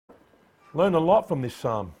Learn a lot from this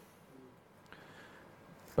psalm.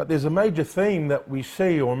 But there's a major theme that we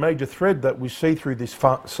see, or a major thread that we see through this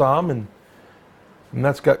psalm, and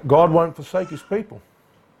that's God won't forsake his people.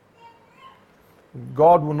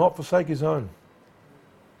 God will not forsake his own.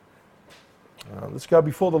 Let's go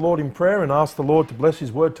before the Lord in prayer and ask the Lord to bless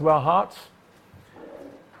his word to our hearts,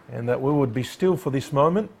 and that we would be still for this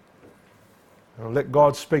moment and let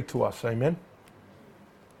God speak to us. Amen.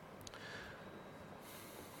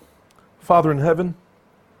 Father in heaven,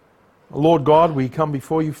 Lord God, we come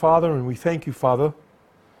before you, Father, and we thank you, Father,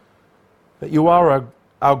 that you are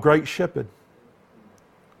our great shepherd.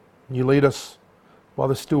 You lead us by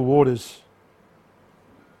the still waters.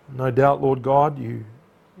 No doubt, Lord God, you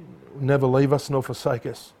never leave us nor forsake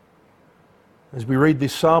us. As we read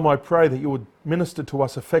this psalm, I pray that you would minister to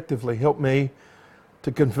us effectively. Help me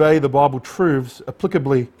to convey the Bible truths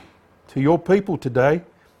applicably to your people today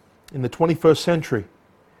in the 21st century.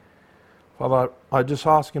 Father, I just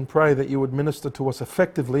ask and pray that you would minister to us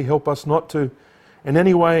effectively. Help us not to, in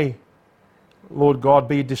any way, Lord God,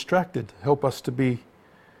 be distracted. Help us to be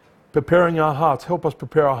preparing our hearts. Help us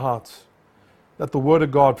prepare our hearts. That the Word of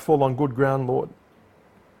God fall on good ground, Lord.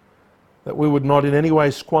 That we would not in any way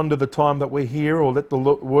squander the time that we're here or let the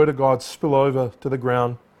Word of God spill over to the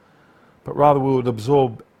ground, but rather we would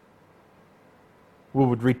absorb, we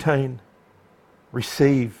would retain,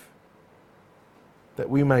 receive, that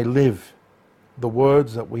we may live the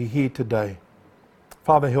words that we hear today.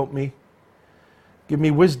 Father, help me. Give me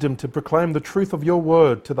wisdom to proclaim the truth of your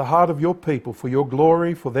word to the heart of your people for your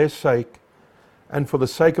glory, for their sake, and for the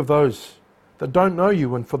sake of those that don't know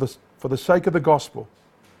you, and for the sake of the gospel.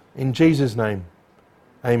 In Jesus' name,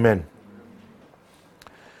 amen.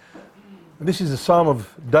 This is a psalm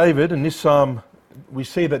of David, and this psalm we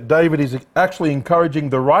see that David is actually encouraging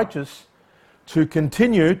the righteous to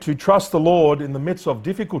continue to trust the Lord in the midst of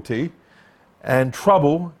difficulty and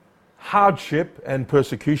trouble, hardship and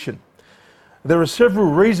persecution. There are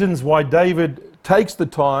several reasons why David takes the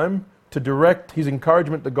time to direct his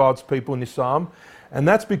encouragement to God's people in this psalm, and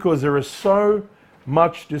that's because there is so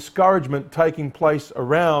much discouragement taking place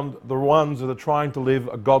around the ones that are trying to live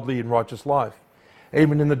a godly and righteous life.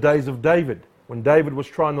 Even in the days of David, when David was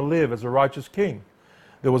trying to live as a righteous king,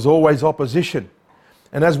 there was always opposition.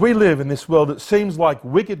 And as we live in this world, it seems like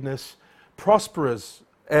wickedness prospers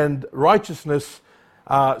and righteousness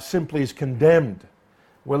simply is condemned.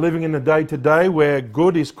 We're living in a day today where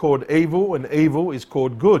good is called evil and evil is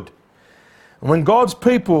called good. And when God's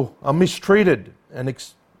people are mistreated and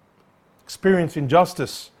experience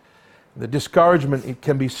injustice, the discouragement, it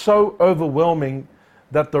can be so overwhelming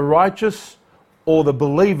that the righteous or the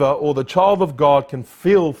believer or the child of God can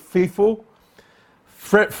feel fearful,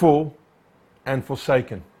 fretful, and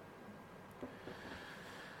forsaken.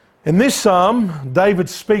 In this psalm, David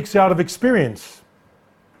speaks out of experience.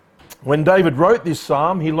 When David wrote this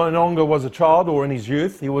psalm, he no longer was a child or in his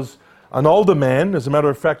youth. He was an older man. As a matter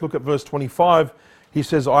of fact, look at verse 25. He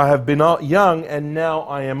says, I have been young and now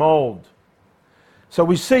I am old. So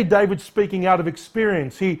we see David speaking out of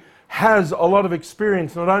experience. He has a lot of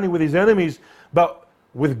experience, not only with his enemies, but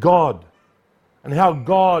with God, and how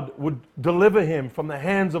God would deliver him from the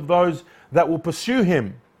hands of those that will pursue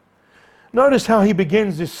him. Notice how he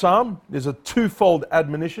begins this psalm. There's a twofold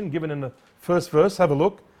admonition given in the first verse. Have a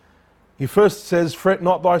look. He first says, fret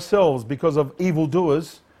not thyself because of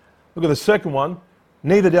evildoers. Look at the second one.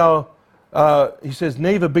 He says,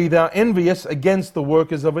 neither be thou envious against the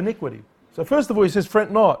workers of iniquity. So first of all, he says, fret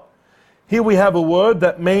not. Here we have a word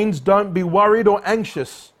that means don't be worried or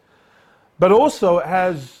anxious, but also it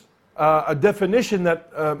has a definition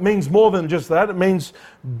that means more than just that. It means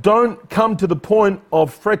don't come to the point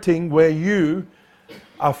of fretting where you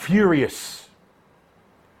are furious.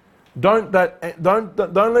 Don't let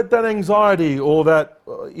that anxiety or that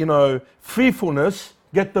fearfulness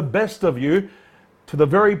get the best of you to the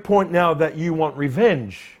very point now that you want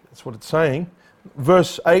revenge. That's what it's saying.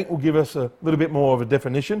 Verse 8 will give us a little bit more of a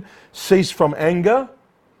definition. Cease from anger,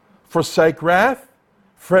 forsake wrath,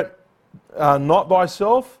 fret not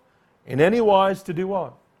thyself in any wise to do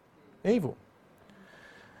what? Evil.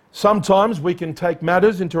 Sometimes we can take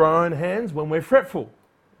matters into our own hands when we're fretful.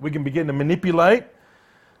 We can begin to manipulate.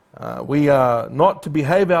 We are not to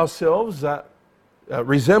behave ourselves that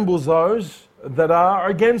resembles those that are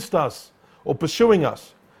against us or pursuing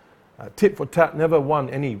us. Tit for tat never won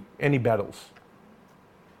any battles.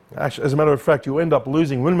 Actually, as a matter of fact, you'll end up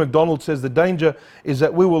losing. William MacDonald says the danger is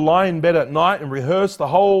that we will lie in bed at night and rehearse the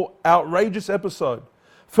whole outrageous episode.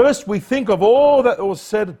 First, we think of all that was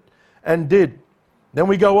said and did. Then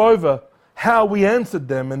we go over how we answered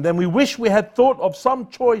them, and then we wish we had thought of some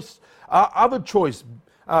other choice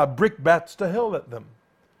brickbats to hell at them.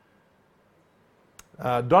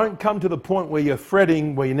 Don't come to the point where you're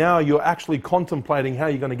fretting, where now you're actually contemplating how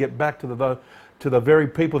you're going to get back to the very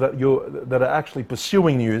people that are actually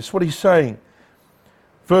pursuing you. That's what he's saying.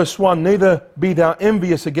 Verse 1, neither be thou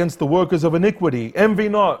envious against the workers of iniquity. Envy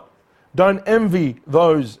not. Don't envy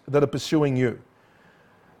those that are pursuing you.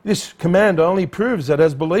 This command only proves that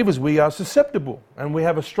as believers we are susceptible and we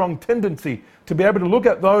have a strong tendency to be able to look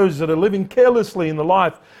at those that are living carelessly in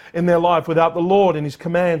their life without the Lord and His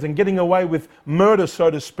commands and getting away with murder, so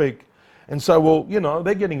to speak. And so, well, you know,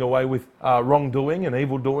 they're getting away with wrongdoing and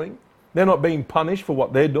evil doing. They're not being punished for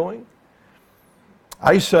what they're doing.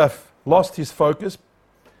 Asaph lost his focus.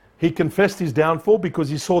 He confessed his downfall because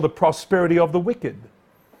he saw the prosperity of the wicked.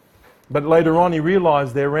 But later on he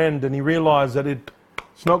realized their end, and he realized that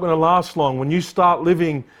it's not going to last long. When you start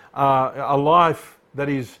living a life that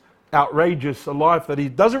is outrageous, a life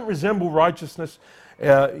that doesn't resemble righteousness,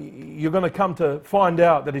 you're going to come to find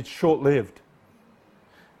out that it's short-lived.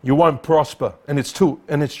 You won't prosper in its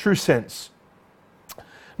true sense.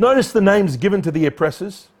 Notice the names given to the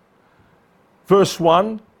oppressors. Verse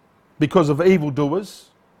 1, because of evildoers,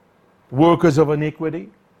 workers of iniquity.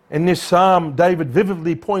 In this psalm, David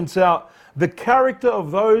vividly points out the character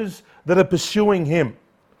of those that are pursuing him.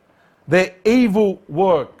 Their evil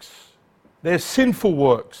works, their sinful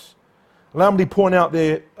works. Allow me to point out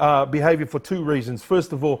their behavior for two reasons.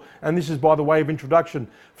 First of all, and this is by the way of introduction,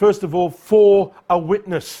 first of all, for a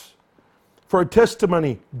witness, for a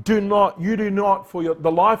testimony. You do not, for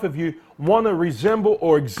the life of you, want to resemble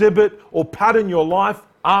or exhibit or pattern your life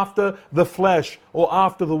after the flesh or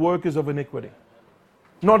after the workers of iniquity.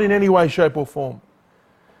 Not in any way, shape or form.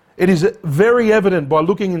 It is very evident by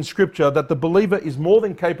looking in Scripture that the believer is more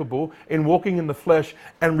than capable in walking in the flesh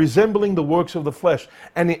and resembling the works of the flesh.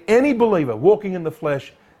 And any believer walking in the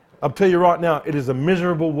flesh, I'll tell you right now, it is a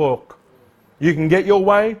miserable walk. You can get your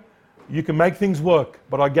way, you can make things work,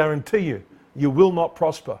 but I guarantee you, you will not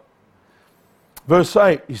prosper. Verse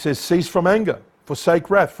 8, he says, cease from anger, forsake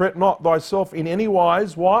wrath, fret not thyself in any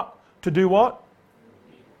wise, what? To do what?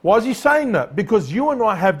 Why is he saying that? Because you and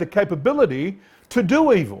I have the capability to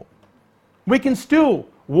do evil. We can still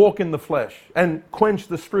walk in the flesh and quench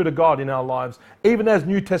the Spirit of God in our lives, even as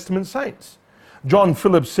New Testament saints. John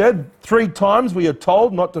Phillips said, 3 times we are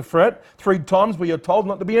told not to fret, 3 times we are told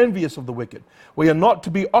not to be envious of the wicked. We are not to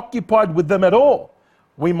be occupied with them at all.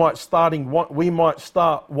 We might start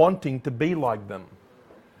wanting to be like them.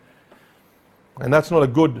 And that's not a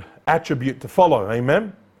good attribute to follow,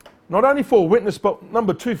 amen? Not only for a witness, but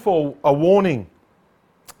number 2, for a warning.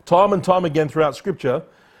 Time and time again throughout Scripture,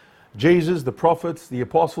 Jesus, the prophets, the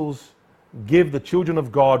apostles give the children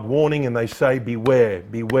of God warning, and they say, beware,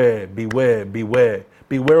 beware, beware, beware.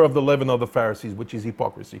 Beware of the leaven of the Pharisees, which is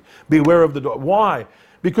hypocrisy. Beware of the... Why?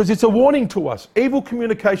 Because it's a warning to us. Evil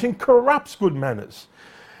communication corrupts good manners.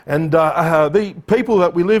 And the people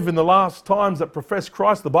that we live in the last times that profess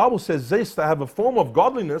Christ, the Bible says this, they have a form of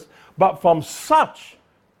godliness, but from such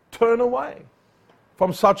turn away.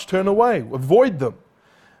 From such turn away. Avoid them.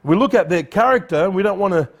 We look at their character, and we don't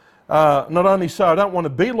want to, not only say, I don't want to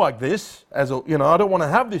be like this, I don't want to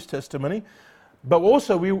have this testimony, but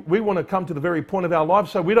also we want to come to the very point of our life,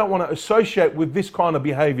 so we don't want to associate with this kind of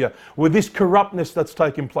behavior, with this corruptness that's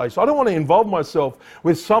taking place. I don't want to involve myself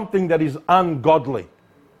with something that is ungodly,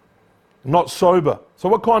 not sober. So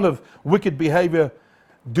what kind of wicked behavior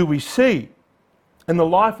do we see in the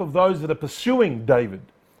life of those that are pursuing David?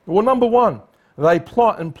 Well, number 1, they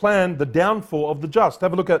plot and plan the downfall of the just.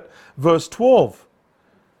 Have a look at verse 12.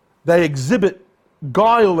 They exhibit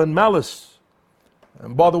guile and malice.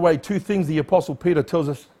 And by the way, 2 things the Apostle Peter tells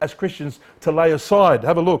us as Christians to lay aside.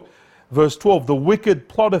 Have a look. Verse 12. The wicked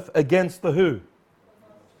plotteth against the who?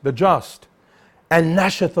 The just. And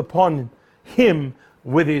gnasheth upon him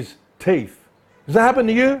with his teeth. Does that happen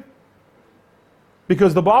to you?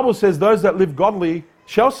 Because the Bible says those that live godly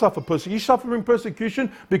shall suffer persecution. You suffering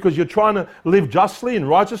persecution because you're trying to live justly and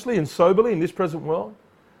righteously and soberly in this present world?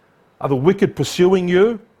 Are the wicked pursuing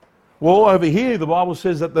you? Well, over here the Bible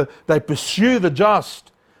says that they pursue the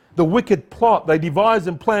just. The wicked plot. They devise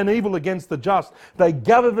and plan evil against the just. They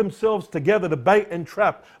gather themselves together to bait and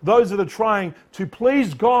trap those that are trying to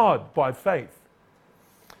please God by faith.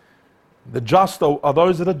 The just are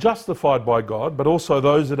those that are justified by God, but also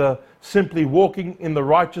those that are simply walking in the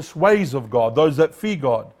righteous ways of God, those that fear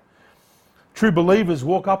God. True believers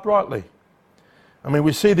walk uprightly. I mean,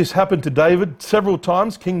 we see this happen to David several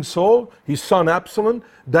times. King Saul, his son Absalom,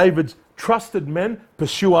 David's trusted men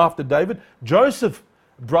pursue after David. Joseph's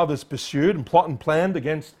brothers pursued and planned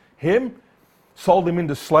against him, sold him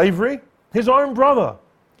into slavery. His own brother.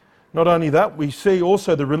 Not only that, we see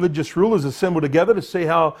also the religious rulers assemble together to see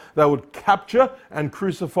how they would capture and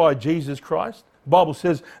crucify Jesus Christ. The Bible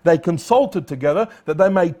says they consulted together that they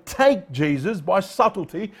may take Jesus by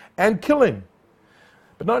subtlety and kill him.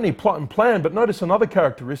 But not only plot and plan, but notice another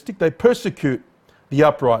characteristic: they persecute the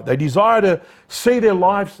upright. They desire to see their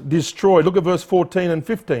lives destroyed. Look at verse 14 and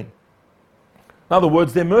 15. In other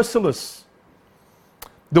words, they're merciless.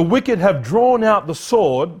 The wicked have drawn out the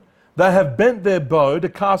sword. They have bent their bow to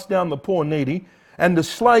cast down the poor needy and to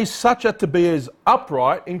slay such as to be as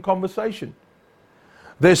upright in conversation.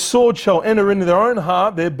 Their sword shall enter into their own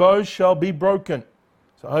heart, their bows shall be broken.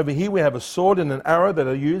 So over here we have a sword and an arrow that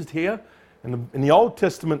are used here. In the Old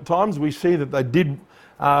Testament times we see that they did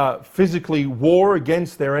physically war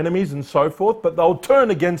against their enemies and so forth, but they'll turn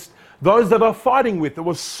against those that are fighting with. There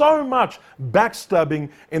was so much backstabbing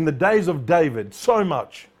in the days of David, so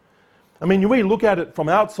much. I mean, we look at it from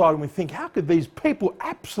outside and we think, how could these people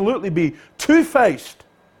absolutely be two-faced?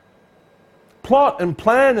 Plot and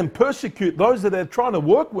plan and persecute those that they're trying to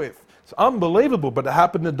work with. It's unbelievable, but it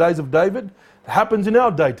happened in the days of David. It happens in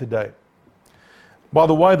our day today. By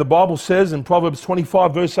the way, the Bible says in Proverbs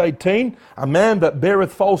 25 verse 18, a man that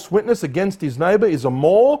beareth false witness against his neighbour is a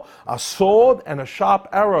maul, a sword and a sharp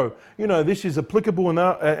arrow. You know, this is applicable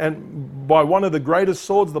and by one of the greatest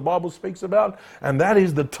swords the Bible speaks about, and that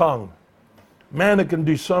is the tongue. Man, it can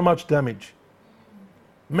do so much damage.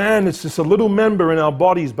 Man, it's just a little member in our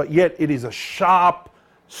bodies, but yet it is a sharp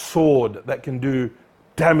sword that can do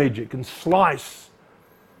damage. It can slice.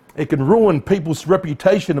 It can ruin people's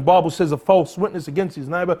reputation. The Bible says a false witness against his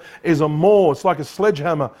neighbour is a maul. It's like a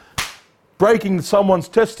sledgehammer breaking someone's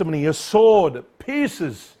testimony. A sword, it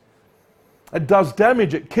pierces. It does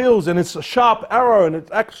damage, it kills, and it's a sharp arrow, and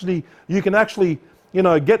it's actually, you can actually,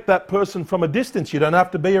 get that person from a distance. You don't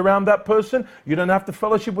have to be around that person. You don't have to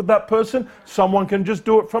fellowship with that person. Someone can just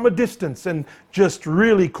do it from a distance and just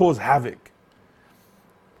really cause havoc.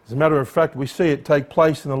 As a matter of fact, we see it take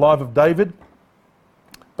place in the life of David,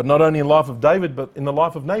 but not only in the life of David, but in the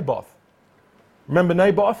life of Naboth. Remember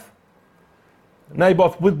Naboth?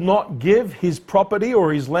 Naboth would not give his property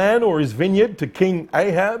or his land or his vineyard to King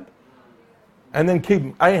Ahab. And then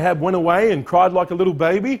King Ahab went away and cried like a little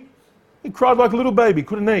baby. He cried like a little baby,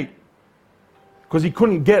 couldn't eat. Because he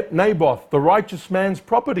couldn't get Naboth, the righteous man's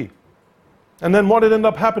property. And then what had ended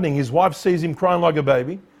up happening? His wife sees him crying like a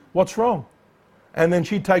baby. What's wrong? And then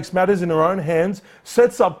she takes matters in her own hands,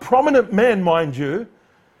 sets up prominent men, mind you,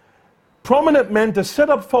 prominent men to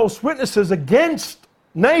set up false witnesses against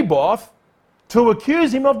Naboth to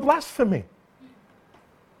accuse him of blasphemy.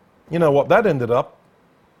 You know what that ended up?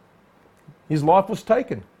 His life was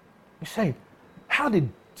taken. You say, how did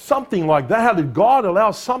something like that, how did God allow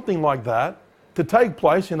something like that to take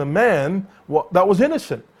place in a man that was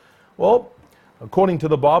innocent? Well, according to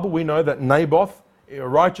the Bible, we know that Naboth, a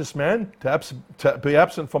righteous man, to be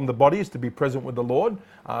absent from the body is to be present with the Lord.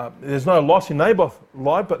 There's no loss in Naboth's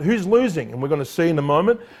life, but who's losing? And we're going to see in a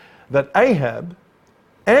moment that Ahab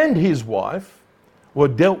and his wife were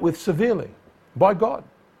dealt with severely by God.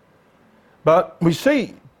 But we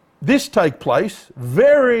see this take place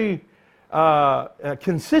very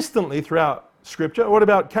consistently throughout Scripture. What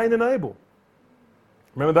about Cain and Abel?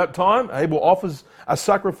 Remember that time? Abel offers a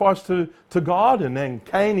sacrifice to God, and then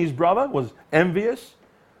Cain, his brother, was envious,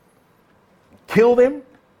 killed him.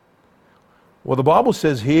 Well, the Bible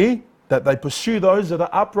says here that they pursue those that are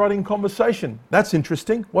upright in conversation. That's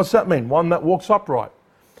interesting. What's that mean? One that walks upright.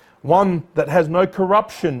 One that has no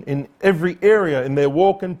corruption in every area in their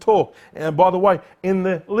walk and talk. And by the way, in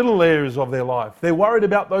the little areas of their life. They're worried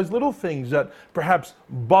about those little things that perhaps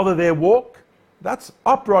bother their walk. That's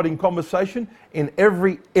upright in conversation in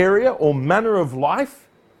every area or manner of life.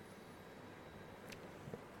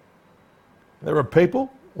 There are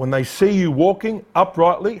people, when they see you walking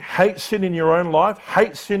uprightly, hate sin in your own life,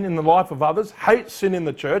 hate sin in the life of others, hate sin in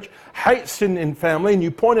the church, hate sin in family, and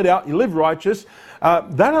you point it out, you live righteous,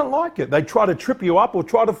 they don't like it. They try to trip you up or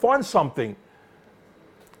try to find something.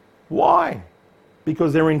 Why?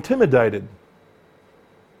 Because they're intimidated.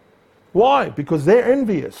 Why? Because they're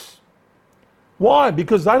envious. Why?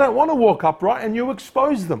 Because they don't want to walk upright and you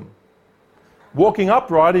expose them. Walking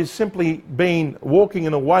upright is simply walking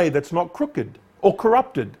in a way that's not crooked or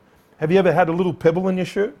corrupted. Have you ever had a little pebble in your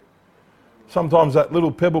shoe? Sometimes that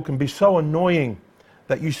little pebble can be so annoying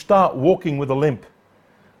that you start walking with a limp.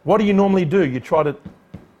 What do you normally do? You try to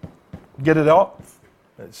get it off.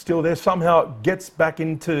 It's still there. Somehow it gets back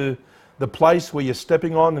into the place where you're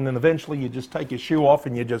stepping on, and then eventually you just take your shoe off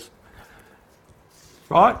and you just,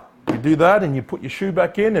 right? You do that and you put your shoe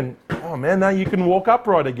back in and, oh man, now you can walk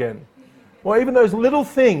upright again. Well, even those little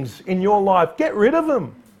things in your life, get rid of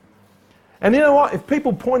them. And you know what? If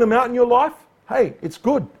people point them out in your life, hey, it's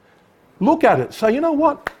good. Look at it. Say, you know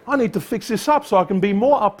what? I need to fix this up so I can be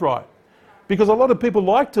more upright. Because a lot of people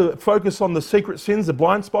like to focus on the secret sins, the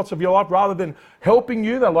blind spots of your life, rather than helping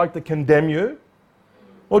you. They like to condemn you.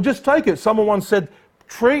 Or just take it. Someone once said,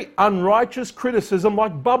 treat unrighteous criticism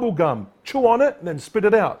like bubble gum. Chew on it and then spit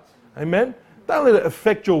it out. Amen? Don't let it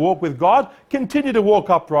affect your walk with God. Continue to walk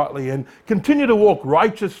uprightly and continue to walk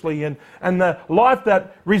righteously, and the life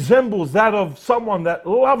that resembles that of someone that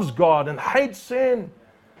loves God and hates sin.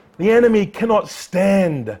 The enemy cannot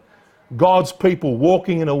stand God's people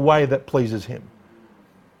walking in a way that pleases him.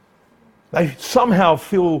 They somehow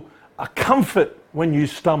feel a comfort when you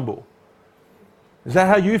stumble. Is that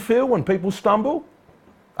how you feel when people stumble?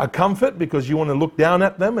 A comfort because you want to look down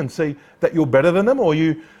at them and see that you're better than them, or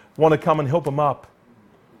you want to come and help them up?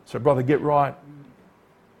 So brother, get right.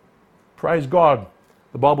 Praise God.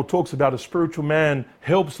 The Bible talks about a spiritual man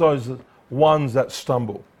helps those ones that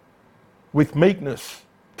stumble with meekness,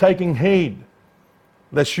 taking heed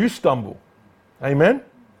lest you stumble. Amen?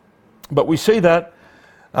 But we see that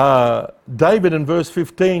David in verse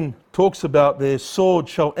 15 talks about their sword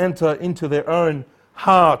shall enter into their own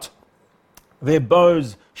heart. Their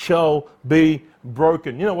bows shall be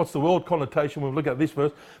broken. You know what's the world connotation when we look at this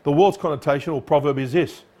verse? The world's connotation or proverb is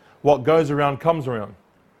this: what goes around comes around.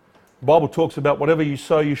 The Bible talks about whatever you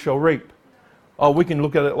sow you shall reap. Oh, we can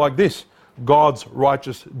look at it like this: God's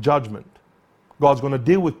righteous judgment. God's going to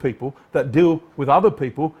deal with people that deal with other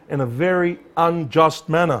people in a very unjust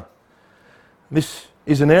manner. This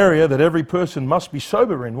is an area that every person must be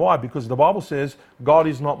sober in. Why? Because the Bible says God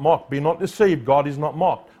is not mocked. Be not deceived, God is not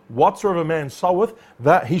mocked. Whatsoever man soweth,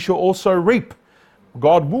 that he shall also reap.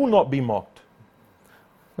 God will not be mocked.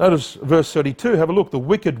 Notice verse 32, have a look. The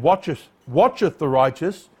wicked watcheth the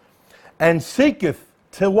righteous, and seeketh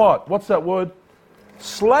to what? What's that word?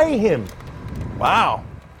 Slay him. Wow.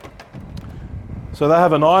 So they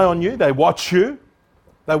have an eye on you, they watch you,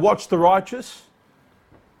 they watch the righteous.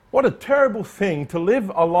 What a terrible thing to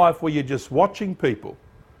live a life where you're just watching people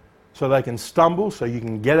so they can stumble, so you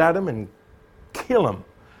can get at them and kill them.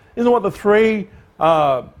 Isn't what the three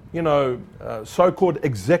so-called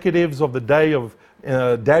executives of the day of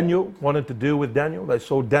Daniel wanted to do with Daniel? They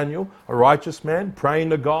saw Daniel, a righteous man, praying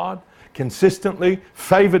to God, consistently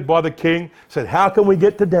favored by the king, said, how can we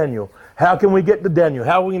get to Daniel? How can we get to Daniel?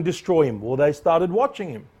 How we can destroy him? Well, they started watching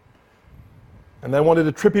him. And they wanted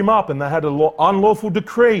to trip him up, and they had an unlawful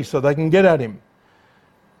decree so they can get at him.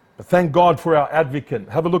 But thank God for our advocate.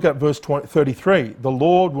 Have a look at verse 33. The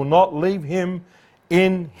Lord will not leave him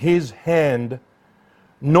in his hand,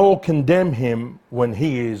 nor condemn him when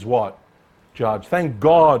he is what? Judged. Thank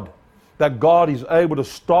God that God is able to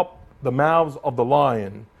stop the mouths of the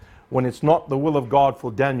lion when it's not the will of God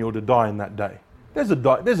for Daniel to die in that day. There's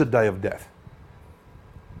a day of death.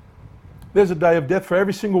 There's a day of death for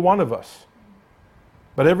every single one of us.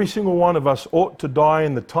 But every single one of us ought to die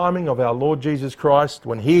in the timing of our Lord Jesus Christ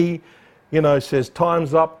when he, says,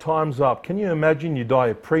 time's up, time's up. Can you imagine you die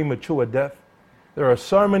a premature death? There are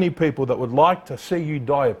so many people that would like to see you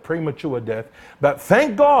die a premature death. But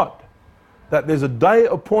thank God that there's a day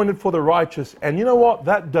appointed for the righteous. And you know what?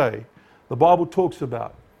 That day, the Bible talks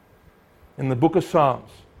about in the book of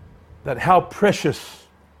Psalms, that how precious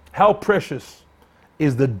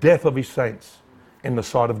is the death of his saints in the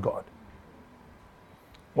sight of God.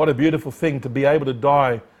 What a beautiful thing to be able to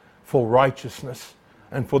die for righteousness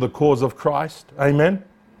and for the cause of Christ. Amen.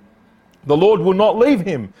 The Lord will not leave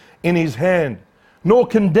him in his hand, nor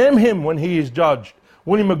condemn him when he is judged.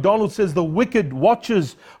 William MacDonald says the wicked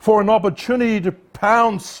watches for an opportunity to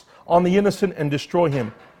pounce on the innocent and destroy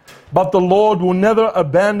him. But the Lord will never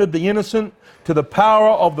abandon the innocent to the power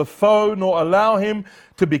of the foe, nor allow him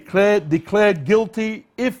to be declared guilty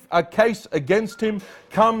if a case against him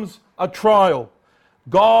comes a trial.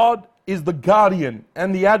 God is the guardian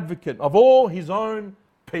and the advocate of all his own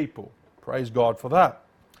people. Praise God for that.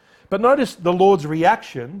 But notice the Lord's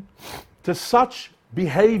reaction to such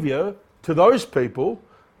behavior to those people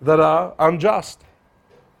that are unjust.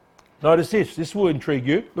 Notice this. This will intrigue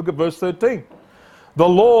you. Look at verse 13. The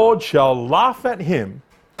Lord shall laugh at him,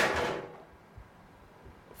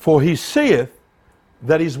 for he seeth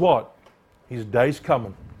that his what? His day's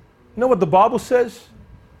coming. You know what the Bible says?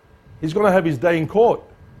 He's going to have his day in court.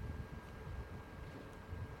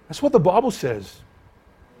 That's what the Bible says.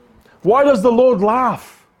 Why does the Lord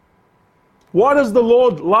laugh? Why does the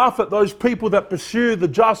Lord laugh at those people that pursue the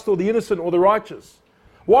just or the innocent or the righteous?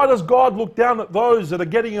 Why does God look down at those that are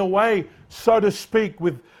getting away, so to speak,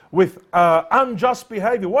 with unjust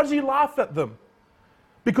behavior? Why does he laugh at them?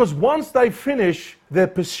 Because once they finish their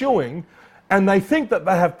pursuing and they think that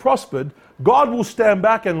they have prospered, God will stand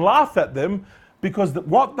back and laugh at them, because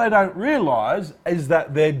what they don't realize is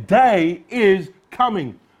that their day is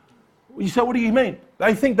coming. You say, what do you mean?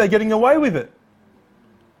 They think they're getting away with it.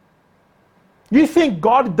 You think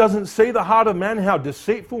God doesn't see the heart of man, how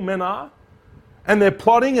deceitful men are? And they're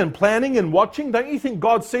plotting and planning and watching? Don't you think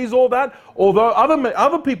God sees all that? Although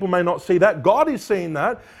other people may not see that, God is seeing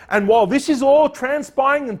that. And while this is all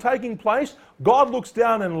transpiring and taking place, God looks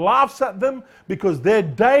down and laughs at them, because their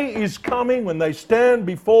day is coming when they stand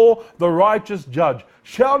before the righteous judge.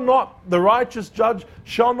 Shall not the righteous judge,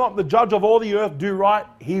 shall not the judge of all the earth do right?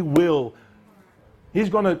 He will. He's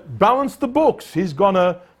going to balance the books. He's going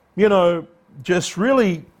to, just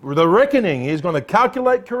really, the reckoning. He's going to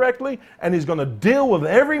calculate correctly, and he's going to deal with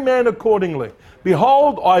every man accordingly.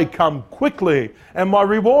 Behold, I come quickly, and my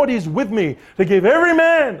reward is with me, to give every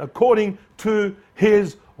man according to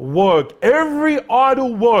his work. Every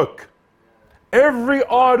idle work, every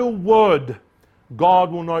idle word,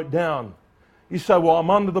 God will note down. You say, well, I'm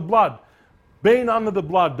under the blood. Being under the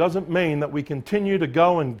blood doesn't mean that we continue to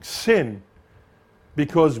go and sin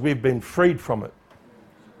because we've been freed from it.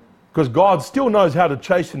 Because God still knows how to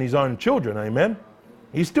chasten his own children, amen?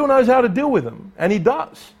 He still knows how to deal with them, and he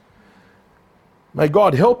does. May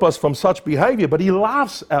God help us from such behavior, but he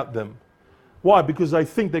laughs at them. Why? Because they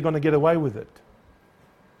think they're going to get away with it.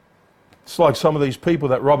 It's like some of these people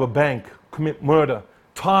that rob a bank, commit murder,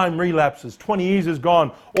 time relapses, 20 years is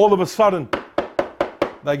gone, all of a sudden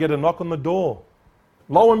they get a knock on the door.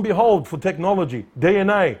 Lo and behold, for technology,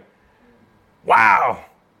 DNA. Wow!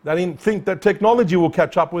 They didn't think that technology will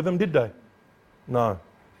catch up with them, did they? No.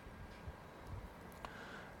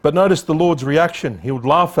 But notice the Lord's reaction. He would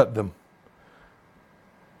laugh at them.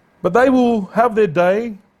 But they will have their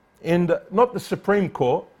day in not the Supreme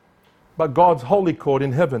Court, but God's holy court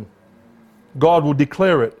in heaven. God will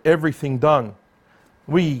declare it, everything done.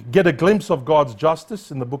 We get a glimpse of God's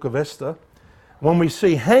justice in the book of Esther. When we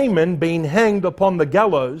see Haman being hanged upon the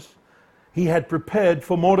gallows, he had prepared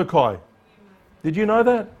for Mordecai. Did you know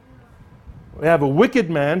that? We have a wicked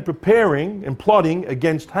man preparing and plotting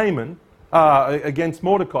against Haman, against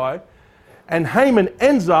Mordecai, and Haman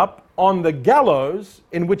ends up on the gallows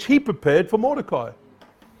in which he prepared for Mordecai.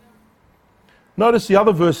 Notice the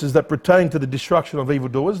other verses that pertain to the destruction of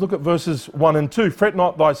evildoers. Look at verses 1 and 2. Fret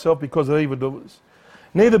not thyself because of evildoers,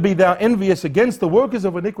 neither be thou envious against the workers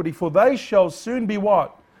of iniquity, for they shall soon be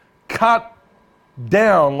what? Cut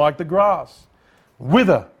down like the grass,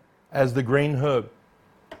 wither as the green herb.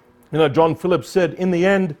 John Phillips said, in the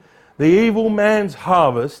end, the evil man's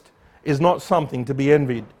harvest is not something to be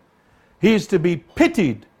envied. He is to be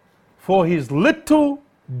pitied, for his little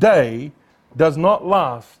day does not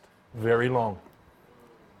last very long.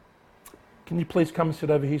 Can you please come and sit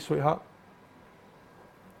over here, sweetheart?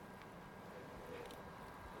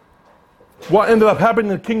 What ended up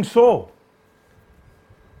happening to King Saul?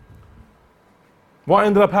 What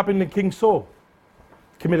ended up happening to King Saul?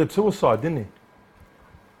 Committed suicide, didn't he?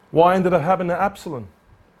 What ended up happening to Absalom?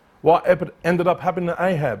 What ended up happening to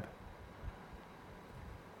Ahab?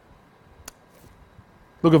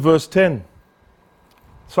 Look at verse 10.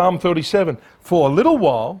 Psalm 37. For a little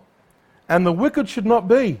while, and the wicked should not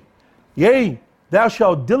be. Yea, thou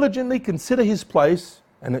shalt diligently consider his place,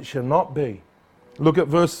 and it shall not be. Look at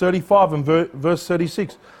verse 35 and verse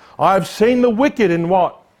 36. I have seen the wicked in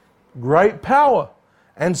what? Great power,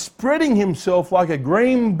 and spreading himself like a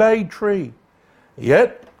green bay tree.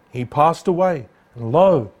 Yet he passed away, and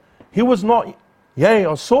lo, he was not. Yea,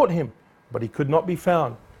 I sought him, but he could not be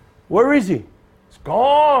found. Where is he? It's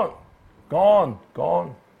gone, gone,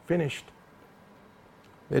 gone, finished.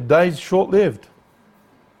 Their days short-lived.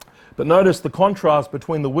 But notice the contrast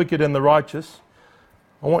between the wicked and the righteous.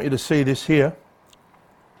 I want you to see this here.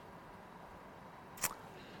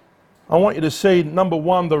 I want you to see, number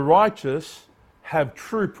one, the righteous have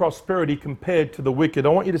true prosperity compared to the wicked. I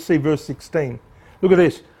want you to see verse 16. Look at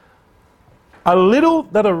this. A little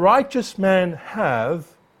that a righteous man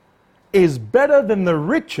hath is better than the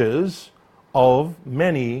riches of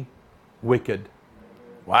many wicked.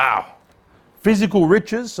 Wow. Physical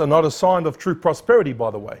riches are not a sign of true prosperity,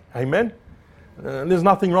 by the way. Amen? There's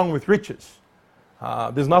nothing wrong with riches.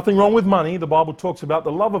 There's nothing wrong with money. The Bible talks about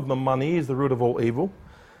the love of the money is the root of all evil.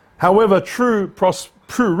 However, true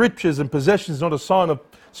riches and possessions is not a sign of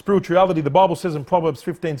spirituality. The Bible says in Proverbs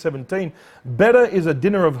 15:17, better is a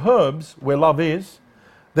dinner of herbs, where love is,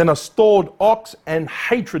 than a stored ox and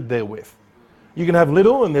hatred therewith. You can have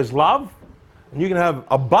little and there's love, and you can have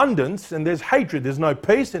abundance and there's hatred. There's no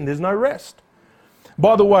peace and there's no rest.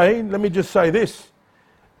 By the way, let me just say this.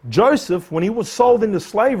 Joseph, when he was sold into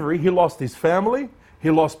slavery, he lost his family, he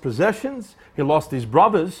lost possessions, he lost his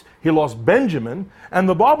brothers, he lost Benjamin, and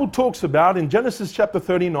the Bible talks about in Genesis chapter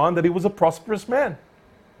 39 that he was a prosperous man.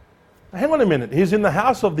 Hang on a minute, he's in the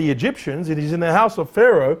house of the Egyptians, and he's in the house of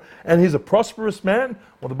Pharaoh, and he's a prosperous man?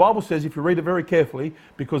 Well, the Bible says, if you read it very carefully,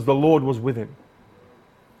 because the Lord was with him.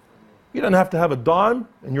 You don't have to have a dime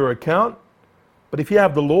in your account, but if you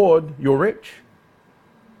have the Lord, you're rich.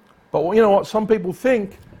 But you know what? Some people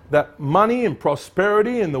think that money and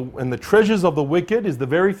prosperity and the treasures of the wicked is the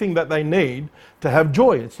very thing that they need to have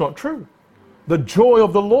joy. It's not true. The joy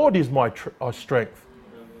of the Lord is my strength.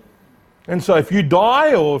 And so if you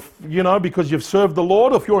die, or if, because you've served the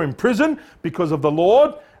Lord, or if you're in prison because of the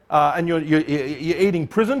Lord, and you're eating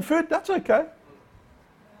prison food, that's okay.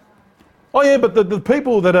 Oh yeah, but the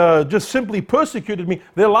people that are just simply persecuted me,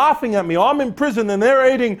 they're laughing at me. I'm in prison and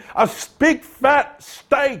they're eating a big fat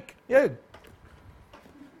steak. Yeah.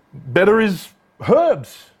 Better is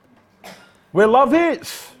herbs, where love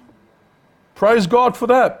is. Praise God for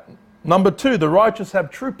that. Number 2, the righteous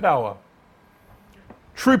have true power.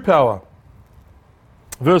 True power.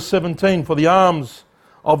 Verse 17, for the arms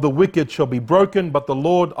of the wicked shall be broken, but the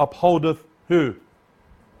Lord upholdeth who?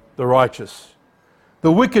 The righteous.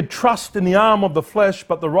 The wicked trust in the arm of the flesh,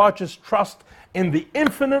 but the righteous trust in the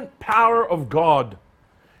infinite power of God.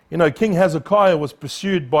 You know, King Hezekiah was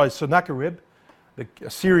pursued by Sennacherib, the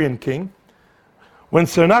Assyrian king. When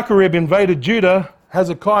Sennacherib invaded Judah,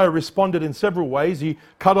 Hezekiah responded in several ways. He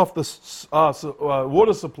cut off the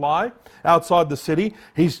water supply outside the city.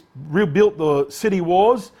 He's rebuilt the city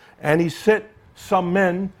walls, and he set some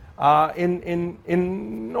men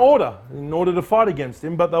in order to fight against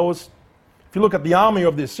him. But if you look at the army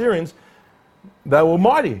of the Assyrians, they were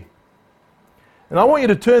mighty. And I want you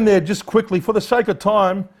to turn there just quickly. For the sake of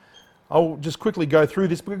time, I'll just quickly go through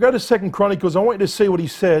this. But go to 2 Chronicles. I want you to see what he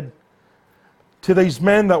said to these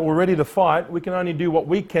men that were ready to fight. We can only do what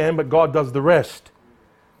we can, but God does the rest.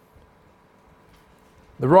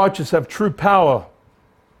 The righteous have true power.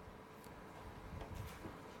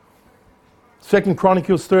 2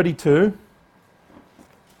 Chronicles 32.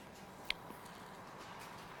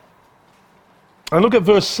 And look at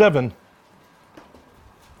verse 7.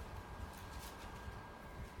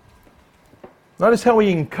 Notice how he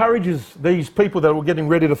encourages these people that were getting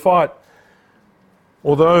ready to fight.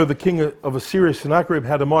 Although the king of Assyria, Sennacherib,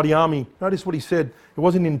 had a mighty army, notice what he said. He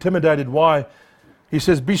wasn't intimidated. Why? He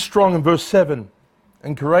says, be strong in verse 7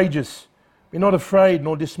 and courageous. Be not afraid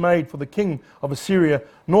nor dismayed for the king of Assyria,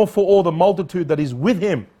 nor for all the multitude that is with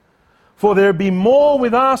him. For there be more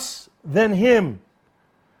with us than him.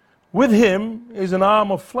 With him is an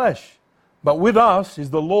arm of flesh, but with us is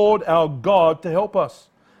the Lord our God to help us,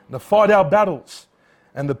 and to fight our battles.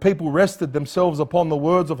 And the people rested themselves upon the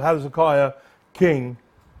words of Hezekiah, king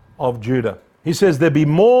of Judah. He says, there be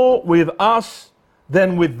more with us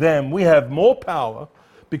than with them. We have more power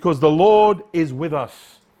because the Lord is with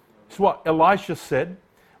us. It's what Elisha said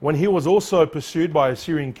when he was also pursued by a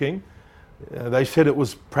Syrian king. They said it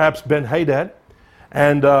was perhaps Ben-Hadad.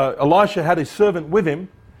 And Elisha had his servant with him.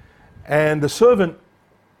 And the servant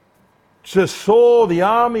just saw the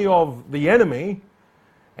army of the enemy.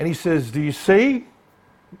 And he says, do you see?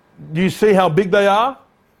 Do you see how big they are?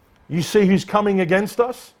 You see who's coming against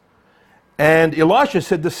us? And Elisha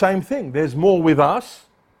said the same thing. There's more with us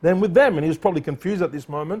than with them. And he was probably confused at this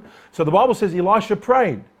moment. So the Bible says Elisha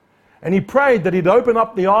prayed. And he prayed that he'd open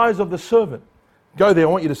up the eyes of the servant. Go there, I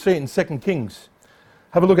want you to see it in 2 Kings.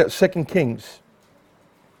 Have a look at 2 Kings.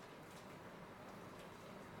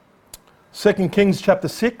 2 Kings chapter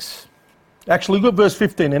 6. Actually, look at verse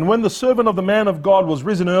 15. And when the servant of the man of God was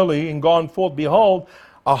risen early and gone forth, behold,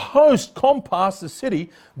 a host compassed the city,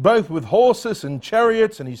 both with horses and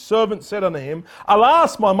chariots, and his servant said unto him,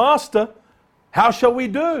 alas, my master, how shall we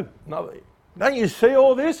do? Now, don't you see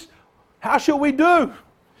all this? How shall we do?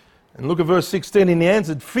 And look at verse 16. And he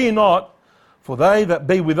answered, fear not, for they that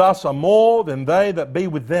be with us are more than they that be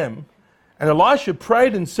with them. And Elisha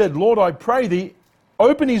prayed and said, Lord, I pray thee,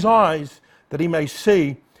 open his eyes that he may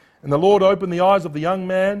see. And the Lord opened the eyes of the young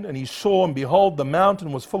man, and he saw, and behold, the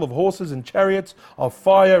mountain was full of horses and chariots of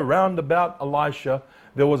fire round about Elisha.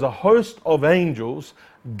 There was a host of angels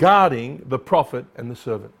guarding the prophet and the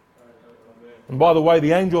servant. And by the way,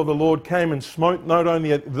 the angel of the Lord came and smote not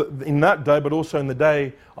only in that day, but also in the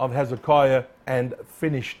day of Hezekiah, and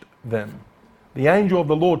finished them. The angel of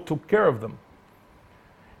the Lord took care of them.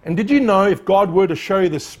 And did you know, if God were to show you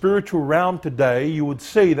the spiritual realm today, you would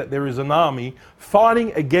see that there is an army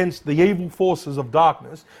fighting against the evil forces of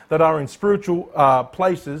darkness that are in spiritual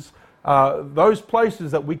places, those places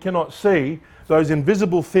that we cannot see, those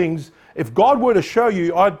invisible things. If God were to show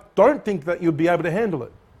you, I don't think that you'd be able to handle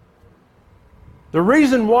it. The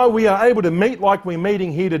reason why we are able to meet like we're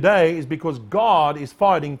meeting here today is because God is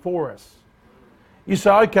fighting for us. You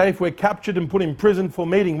say, okay, if we're captured and put in prison for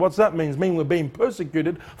meeting, what's that mean? It means we're being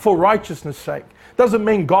persecuted for righteousness' sake. Doesn't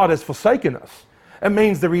mean God has forsaken us. It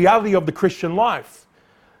means the reality of the Christian life.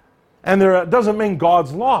 And doesn't mean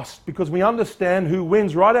God's lost, because we understand who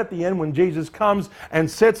wins right at the end when Jesus comes and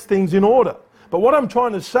sets things in order. But what I'm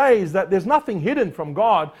trying to say is that there's nothing hidden from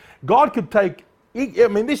God. God could take,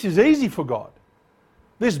 this is easy for God.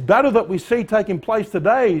 This battle that we see taking place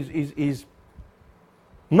today is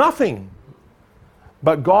nothing.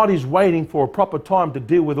 But God is waiting for a proper time to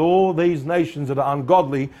deal with all these nations that are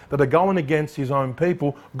ungodly, that are going against His own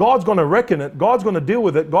people. God's going to reckon it. God's going to deal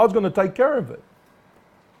with it. God's going to take care of it.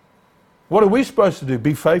 What are we supposed to do?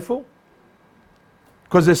 Be faithful?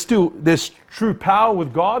 Because there's true power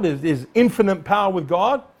with God. There's infinite power with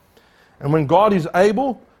God. And when God is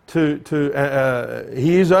able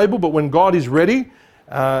He is able, but when God is ready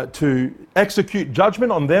to execute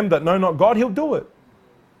judgment on them that know not God, He'll do it.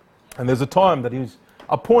 And there's a time that He's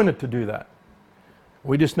appointed to do that.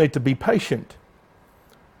 We just need to be patient.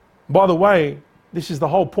 By the way, this is the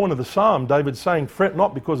whole point of the psalm. David's saying, fret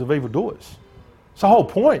not because of evildoers. It's the whole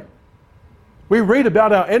point. We read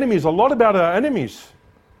about our enemies, a lot about our enemies.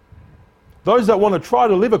 Those that want to try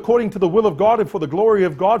to live according to the will of God and for the glory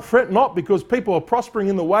of God, fret not because people are prospering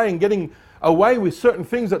in the way and getting away with certain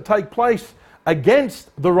things that take place against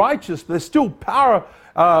the righteous. There's still power,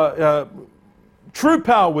 true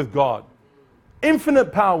power with God,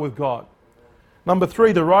 infinite power with God. Number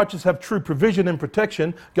 3, the righteous have true provision and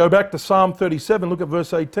protection. Go back to Psalm 37, look at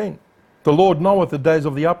verse 18. The Lord knoweth the days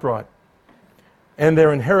of the upright, and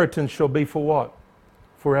their inheritance shall be for what?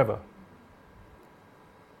 Forever.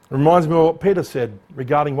 It reminds me of what Peter said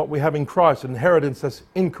regarding what we have in Christ, an inheritance that's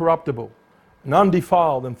incorruptible and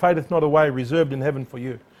undefiled and fadeth not away, reserved in heaven for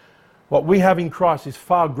you. What we have in Christ is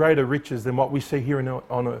far greater riches than what we see here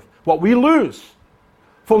on earth. What we lose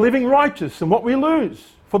for living righteous and what we lose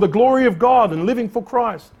for the glory of God and living for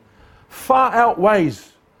Christ far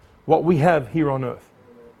outweighs what we have here on earth.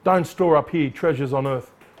 Don't store up here treasures on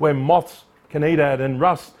earth where moths can eat at and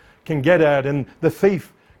rust can get at and the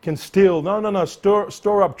thief can steal. No.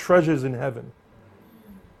 Store up treasures in heaven.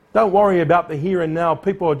 Don't worry about the here and now.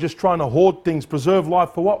 People are just trying to hoard things, preserve life.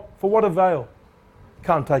 For what? For what avail?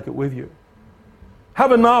 Can't take it with you.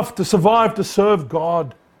 Have enough to survive to serve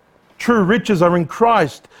God. True riches are in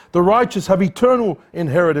Christ. The righteous have eternal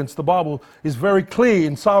inheritance. The Bible is very clear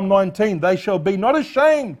in Psalm 19. They shall be not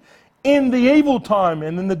ashamed in the evil time,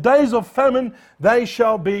 and in the days of famine they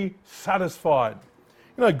shall be satisfied.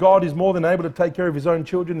 You know, God is more than able to take care of His own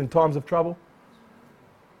children in times of trouble.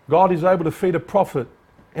 God is able to feed a prophet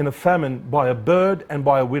in a famine by a bird and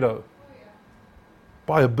by a widow.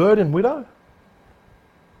 By a bird and widow?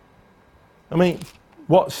 I mean,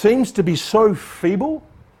 what seems to be so feeble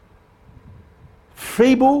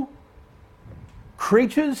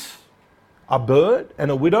creatures, a bird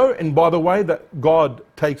and a widow, and by the way, that God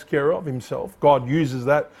takes care of Himself. God uses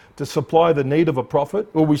that to supply the need of a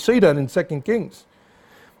prophet. Well, we see that in 2 Kings.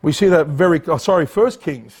 We see that 1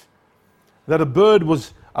 Kings, that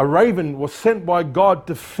a raven was sent by God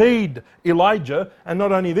to feed Elijah, and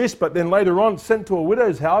not only this, but then later on sent to a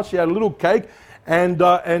widow's house. She had a little cake and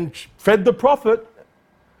fed the prophet.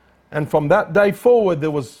 And from that day forward, there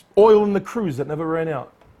was oil in the cruse that never ran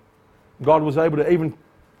out. God was able to even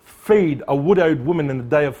feed a widowed woman in the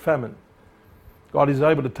day of famine. God is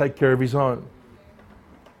able to take care of His own.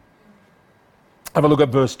 Have a look at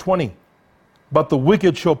verse 20. But the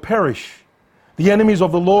wicked shall perish. The enemies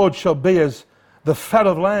of the Lord shall be as the fat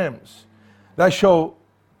of lambs. They shall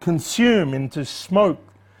consume into smoke.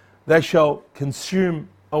 They shall consume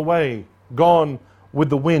away, gone with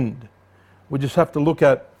the wind. We just have to look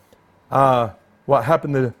at what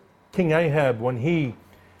happened to King Ahab when he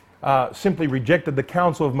simply rejected the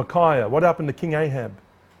counsel of Micaiah. What happened to King Ahab?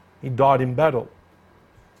 He died in battle.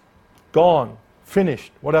 Gone,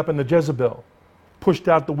 finished. What happened to Jezebel? Pushed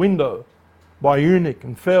out the window by a eunuch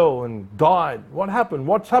and fell and died. What happened?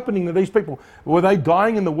 What's happening to these people? Were they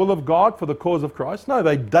dying in the will of God for the cause of Christ? No,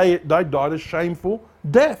 they died a shameful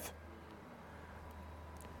death.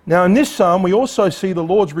 Now in this psalm we also see the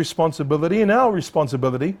Lord's responsibility and our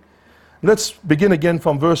responsibility. Let's begin again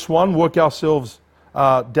from verse 1, work ourselves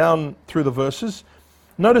down through the verses.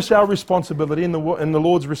 Notice our responsibility and the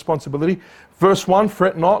Lord's responsibility. Verse 1,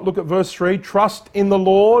 fret not. Look at verse 3, trust in the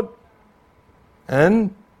Lord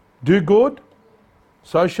and do good.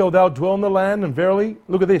 So shalt thou dwell in the land, and verily,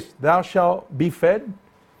 look at this, thou shalt be fed.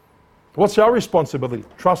 What's our responsibility?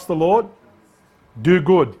 Trust the Lord, do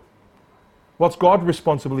good. What's God's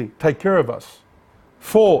responsibility? Take care of us.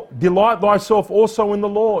 4, delight thyself also in the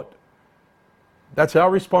Lord. That's our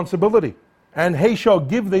responsibility. And he shall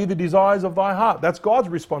give thee the desires of thy heart. That's God's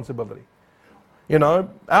responsibility. You know,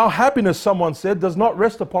 our happiness, someone said, does not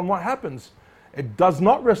rest upon what happens. It does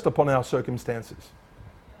not rest upon our circumstances.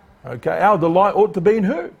 Okay, our delight ought to be in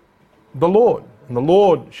who? The Lord. And the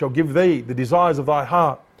Lord shall give thee the desires of thy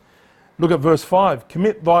heart. Look at verse 5.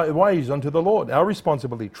 Commit thy ways unto the Lord. Our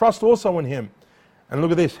responsibility. Trust also in him. And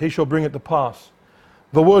look at this. He shall bring it to pass.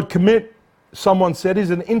 The word commit, someone said, is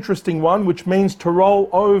an interesting one, which means to roll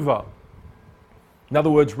over. In other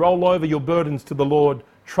words, roll over your burdens to the Lord.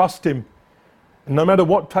 Trust him. And no matter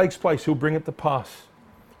what takes place, he'll bring it to pass.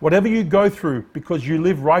 Whatever you go through, because you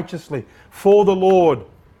live righteously for the Lord,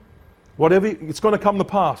 whatever, it's going to come to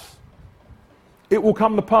pass. It will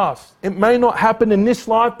come to pass. It may not happen in this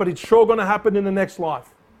life, but it's sure going to happen in the next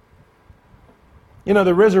life. You know,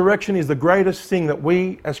 the resurrection is the greatest thing that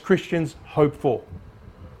we as Christians hope for.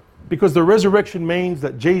 Because the resurrection means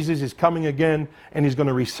that Jesus is coming again and he's going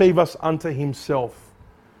to receive us unto himself.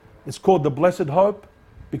 It's called the blessed hope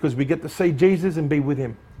because we get to see Jesus and be with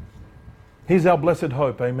him. He's our blessed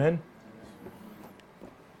hope, amen.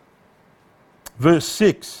 Verse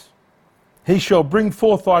 6. He shall bring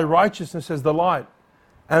forth thy righteousness as the light,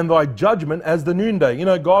 and thy judgment as the noonday. You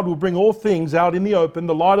know, God will bring all things out in the open.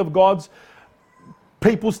 The light of God's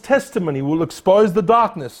people's testimony will expose the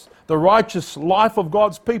darkness, the righteous life of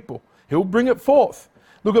God's people. He'll bring it forth.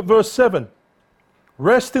 Look at verse 7.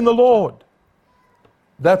 Rest in the Lord.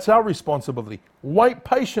 That's our responsibility. Wait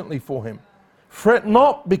patiently for him. Fret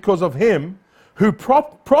not because of him who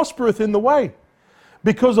prospereth in the way,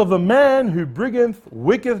 because of the man who bringeth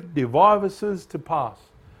wicked devices to pass.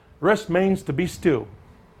 Rest means to be still.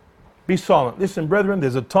 Be silent. Listen, brethren,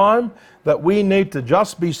 there's a time that we need to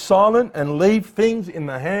just be silent and leave things in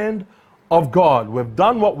the hand of God. We've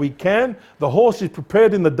done what we can. The horse is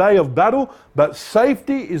prepared in the day of battle, but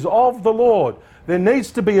safety is of the Lord. There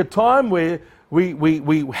needs to be a time where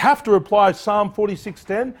we have to apply Psalm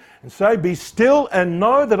 46:10 and say, be still and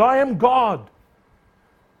know that I am God.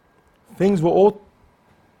 Things will all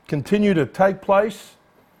continue to take place.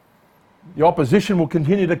 The opposition will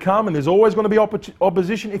continue to come, and there's always going to be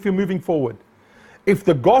opposition if you're moving forward. If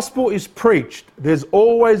the gospel is preached, there's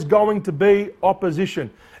always going to be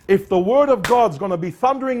opposition. If the word of God's going to be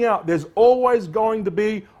thundering out, there's always going to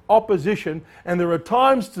be opposition. And there are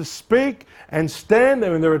times to speak and stand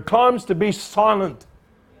there, and there are times to be silent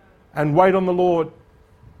and wait on the Lord.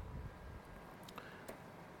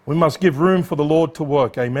 We must give room for the Lord to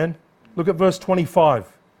work. Amen. Look at verse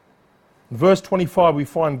 25. In verse 25 we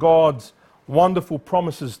find God's wonderful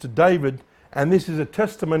promises to David, and this is a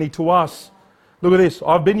testimony to us. Look at this.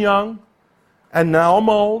 I've been young, and now I'm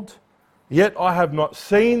old, yet I have not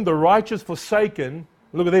seen the righteous forsaken,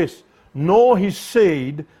 look at this, nor his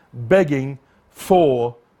seed begging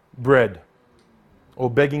for bread, or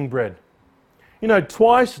begging bread. You know,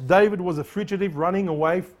 twice David was a fugitive running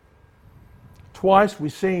away. Twice we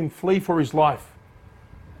see him flee for his life.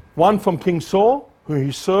 One from King Saul, who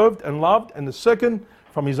he served and loved, and the second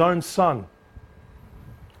from his own son.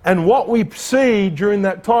 And what we see during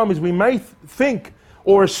that time is we may think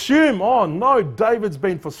or assume, oh no, David's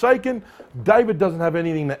been forsaken. David doesn't have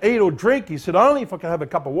anything to eat or drink. He said, only if I can have a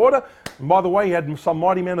cup of water. And by the way, he had some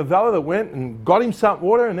mighty man of valor that went and got him some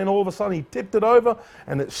water, and then all of a sudden he tipped it over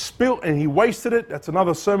and it spilt and he wasted it. That's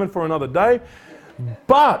another sermon for another day.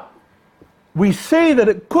 But we see that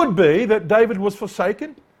it could be that David was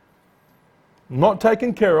forsaken, not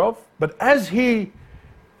taken care of, but as he,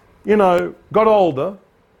 got older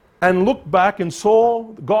and looked back and saw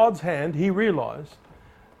God's hand, he realized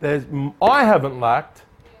I haven't lacked,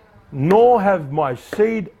 nor have my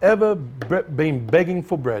seed ever been begging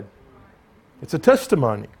for bread. It's a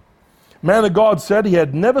testimony. Man of God said he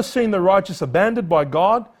had never seen the righteous abandoned by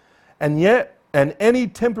God, and any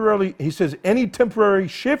temporary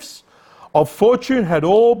shifts of fortune had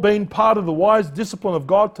all been part of the wise discipline of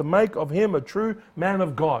God to make of him a true man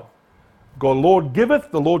of God. God, Lord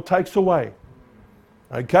giveth, the Lord takes away.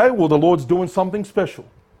 Okay, well the Lord's doing something special.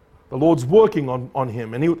 The Lord's working on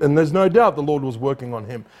him, and there's no doubt the Lord was working on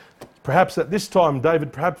him. Perhaps at this time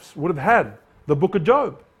David would have had the book of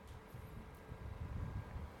Job.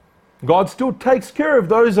 God still takes care of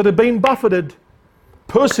those that have been buffeted,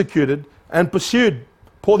 persecuted, and pursued.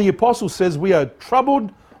 Paul the Apostle says we are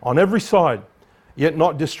troubled on every side, yet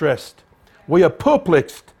not distressed. We are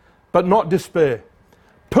perplexed, but not despair.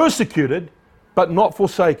 Persecuted, but not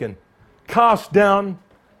forsaken. Cast down,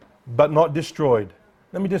 but not destroyed.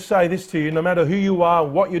 Let me just say this to you, no matter who you are,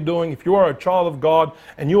 what you're doing, if you are a child of God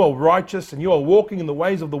and you are righteous and you are walking in the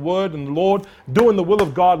ways of the Word and the Lord, doing the will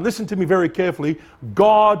of God, listen to me very carefully,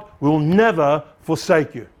 God will never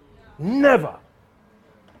forsake you. Never.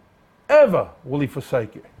 Ever will He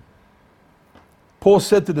forsake you. Paul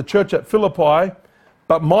said to the church at Philippi,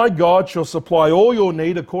 "But my God shall supply all your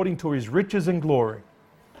need according to His riches and glory."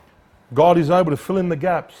 God is able to fill in the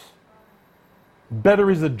gaps.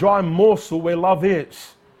 Better is a dry morsel where love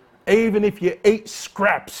is. Even if you eat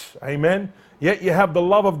scraps, amen, yet you have the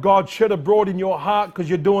love of God shed abroad in your heart because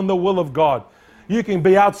you're doing the will of God. You can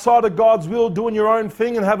be outside of God's will, doing your own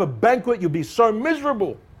thing and have a banquet. You'll be so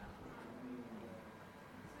miserable.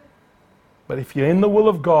 But if you're in the will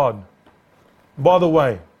of God, by the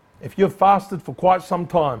way, if you've fasted for quite some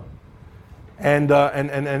time and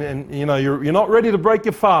you know you're not ready to break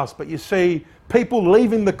your fast, but you see people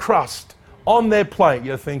leaving the crust on their plate,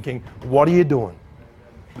 you're thinking, what are you doing?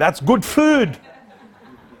 That's good food.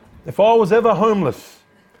 If I was ever homeless,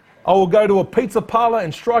 I will go to a pizza parlor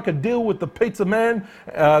and strike a deal with the pizza man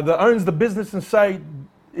that owns the business and say,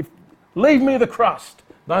 leave me the crust.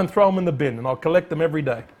 Don't throw them in the bin, and I'll collect them every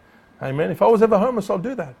day. Amen. If I was ever homeless, I'll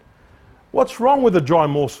do that. What's wrong with a dry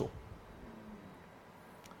morsel?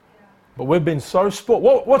 But we've been so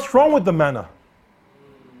spoiled. What's wrong with the manna?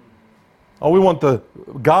 Oh, we want the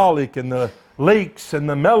garlic and the leeks and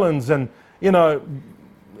the melons and, you know,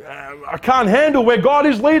 I can't handle where God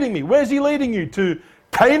is leading me. Where's He leading you? To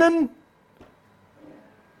Canaan?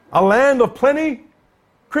 A land of plenty?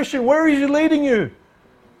 Christian, where is He leading you?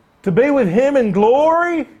 To be with Him in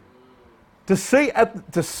glory? To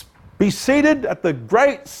be seated at the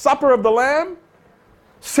great supper of the Lamb?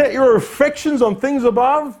 Set your affections on things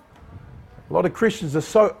above? A lot of Christians are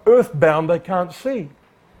so earthbound they can't see.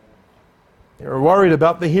 They're worried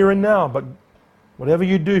about the here and now, but whatever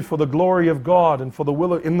you do for the glory of God and for the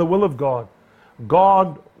will in the will of God,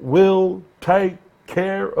 God will take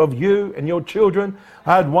care of you and your children.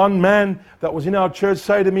 I had one man that was in our church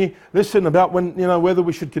say to me, listen, about when, you know, whether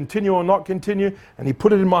we should continue or not continue, and he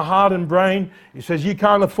put it in my heart and brain. He says, you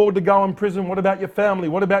can't afford to go in prison. What about your family?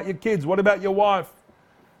 What about your kids? What about your wife?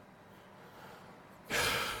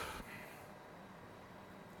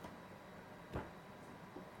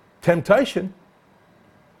 Temptation,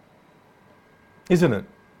 isn't it?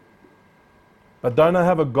 But don't I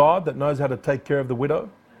have a God that knows how to take care of the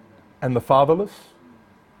widow and the fatherless?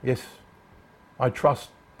 Yes, I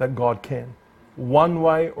trust that God can, one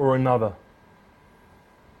way or another.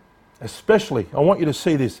 Especially, I want you to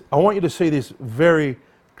see this. I want you to see this very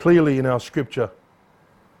clearly in our scripture.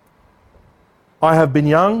 I have been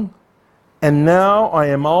young, and now I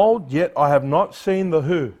am old, yet I have not seen the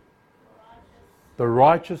who? The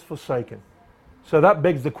righteous forsaken. So that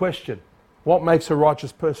begs the question, what makes a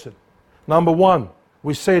righteous person? Number one,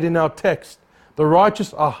 we see it in our text. The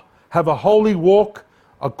righteous have a holy walk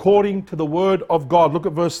according to the word of God. Look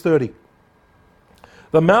at verse 30.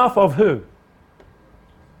 The mouth of who?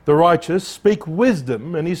 The righteous speak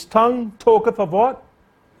wisdom, and his tongue talketh of what?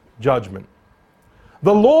 Judgment.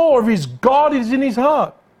 The law of his God is in his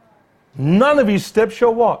heart. None of his steps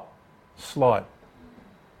shall what? Slide.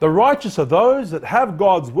 The righteous are those that have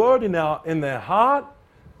God's word in their heart,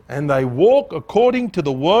 and they walk according to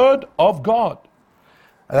the word of God.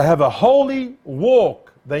 They have a holy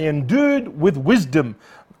walk. They endued with wisdom.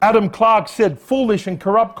 Adam Clarke said, foolish and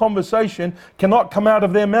corrupt conversation cannot come out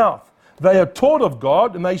of their mouth. They are taught of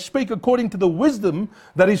God, and they speak according to the wisdom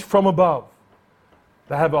that is from above.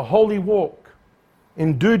 They have a holy walk,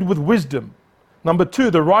 endued with wisdom. Number two,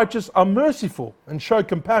 the righteous are merciful and show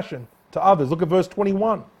compassion to others. Look at verse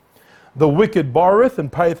 21. The wicked borroweth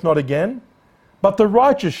and payeth not again, but the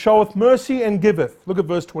righteous showeth mercy and giveth. Look at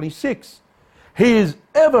verse 26. He is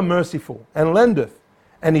ever merciful and lendeth,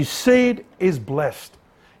 and his seed is blessed.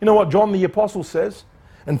 You know what John the Apostle says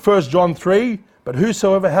in 1 John 3? But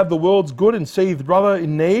whosoever have the world's good and seeth brother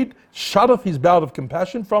in need, shutteth his bowels of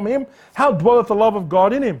compassion from him. How dwelleth the love of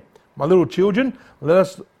God in him? My little children, let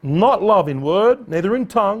us not love in word, neither in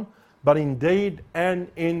tongue, but in deed and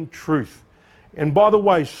in truth. And by the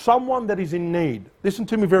way, someone that is in need, listen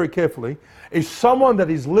to me very carefully, is someone that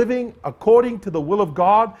is living according to the will of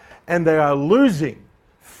God, and they are losing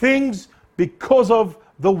things because of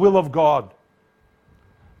the will of God.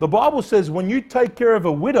 The Bible says when you take care of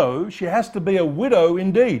a widow, she has to be a widow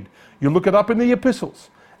indeed. You look it up in the epistles.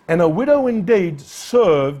 And a widow indeed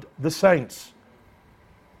served the saints.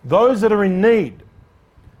 Those that are in need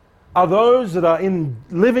are those that are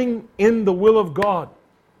living in the will of God.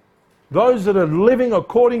 Those that are living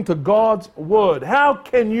according to God's word. How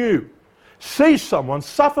can you see someone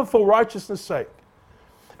suffer for righteousness' sake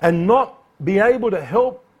and not be able to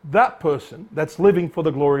help that person that's living for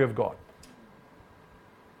the glory of God.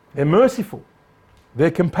 They're merciful.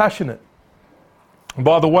 They're compassionate. And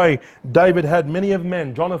by the way, David had many of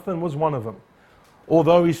men. Jonathan was one of them.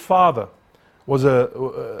 Although his father was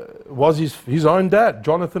his own dad,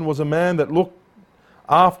 Jonathan was a man that looked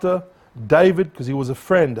after David because he was a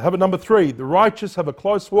friend. Habit number 3, the righteous have a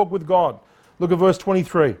close walk with God. Look at verse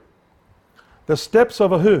 23. The steps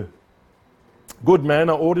of a who? Good man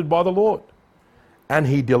are ordered by the Lord, and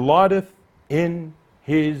he delighteth in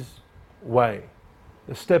his way.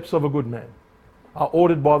 The steps of a good man are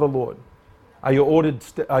ordered by the Lord. Are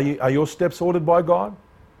your steps ordered by God?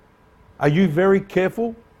 Are you very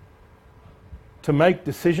careful to make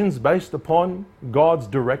decisions based upon God's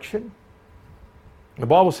direction? The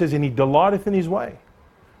Bible says, and he delighteth in his way.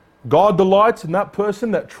 God delights in that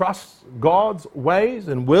person that trusts God's ways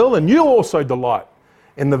and will, and you also delight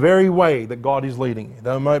in the very way that God is leading you.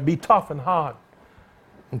 Though it might be tough and hard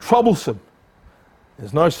and troublesome,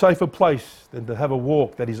 there's no safer place than to have a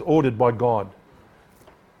walk that is ordered by God.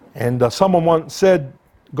 And someone once said,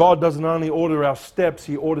 God doesn't only order our steps,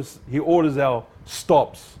 He orders our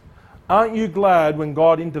stops. Aren't you glad when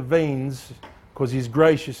God intervenes because He's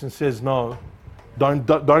gracious and says, no,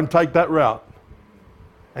 don't take that route?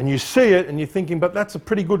 And you see it and you're thinking, but that's a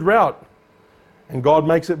pretty good route. And God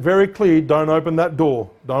makes it very clear, don't open that door,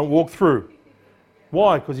 don't walk through.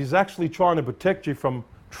 Why? Because He's actually trying to protect you from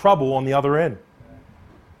trouble on the other end.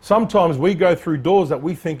 Sometimes we go through doors that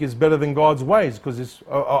we think is better than God's ways because it's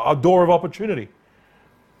a door of opportunity.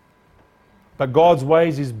 But God's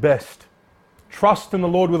ways is best. Trust in the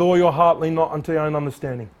Lord with all your heart, lean not unto your own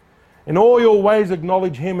understanding. In all your ways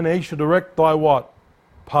acknowledge Him, and He shall direct thy what?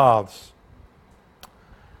 Paths.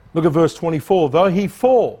 Look at verse 24. Though he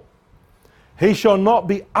fall, he shall not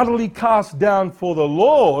be utterly cast down, for the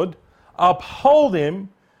Lord uphold him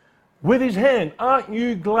with His hand. Aren't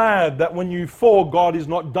you glad that when you fall, God is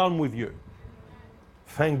not done with you?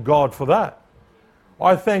 Thank God for that.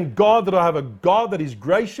 I thank God that I have a God that is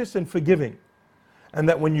gracious and forgiving. And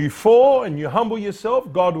that when you fall and you humble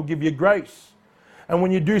yourself, God will give you grace. And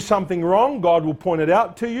when you do something wrong, God will point it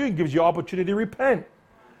out to you and gives you opportunity to repent.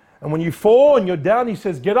 And when you fall and you're down, He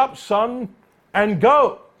says, get up, son, and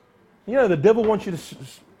go. You know, the devil wants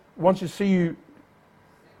to see you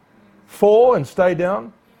fall and stay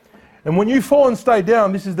down. And when you fall and stay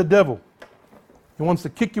down, this is the devil. He wants to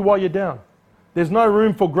kick you while you're down. There's no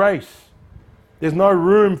room for grace. There's no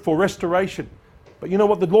room for restoration. But you know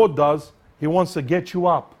what the Lord does? He wants to get you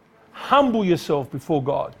up. Humble yourself before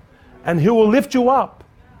God, and He will lift you up.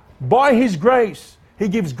 By His grace, He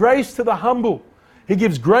gives grace to the humble. He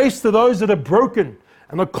gives grace to those that are broken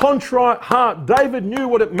and a contrite heart. David knew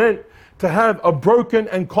what it meant to have a broken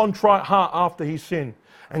and contrite heart after he sinned.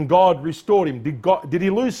 And God restored him. Did he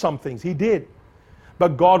lose some things? He did.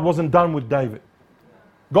 But God wasn't done with David.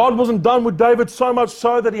 God wasn't done with David, so much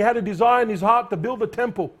so that he had a desire in his heart to build the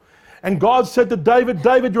temple. And God said to David,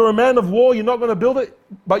 David, you're a man of war. You're not going to build it,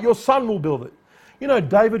 but your son will build it. You know,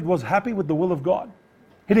 David was happy with the will of God.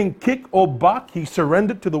 He didn't kick or buck. He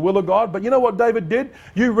surrendered to the will of God. But you know what David did?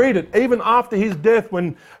 You read it. Even after his death,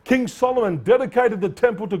 when King Solomon dedicated the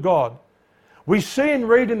temple to God, we see and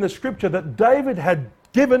read in the scripture that David had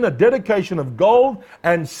given a dedication of gold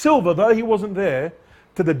and silver, though he wasn't there,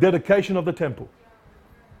 to the dedication of the temple.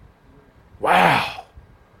 Wow.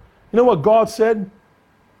 You know what God said?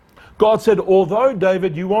 God said, although,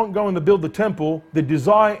 David, you won't go in to build the temple, the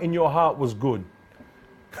desire in your heart was good.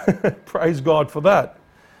 Praise God for that.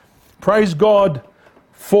 Praise God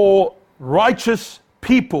for righteous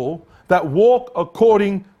people that walk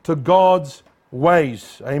according to God's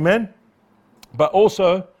ways. Amen? But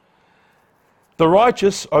also, the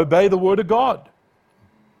righteous obey the word of God.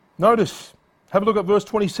 Notice, have a look at verse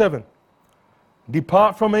 27.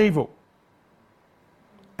 Depart from evil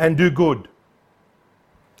and do good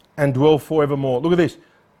and dwell forevermore. Look at this.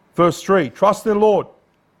 Verse 3. Trust in the Lord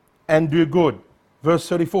and do good. Verse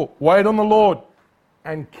 34. Wait on the Lord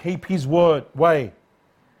and keep His word. Way.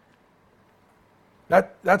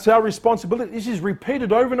 That's our responsibility. This is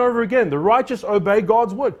repeated over and over again. The righteous obey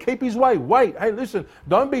God's word. Keep His way. Wait. Hey, listen.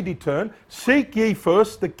 Don't be deterred. Seek ye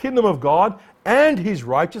first the kingdom of God and His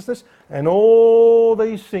righteousness, and all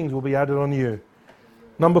these things will be added on you.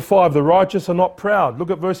 Number 5. The righteous are not proud. Look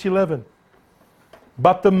at verse 11.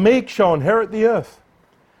 But the meek shall inherit the earth,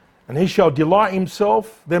 and he shall delight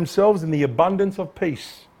themselves in the abundance of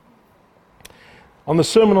peace. On the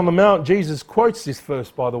Sermon on the Mount, Jesus quotes this verse,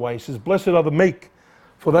 by the way. He says, blessed are the meek,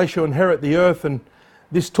 for they shall inherit the earth. And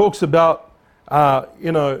this talks about,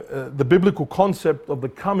 the biblical concept of the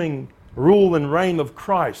coming rule and reign of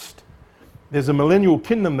Christ. There's a millennial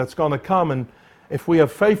kingdom that's going to come, and if we are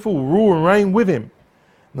faithful, we'll rule and reign with him.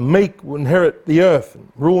 The meek will inherit the earth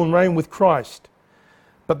and rule and reign with Christ.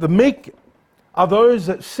 But the meek are those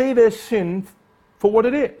that see their sin for what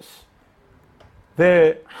it is.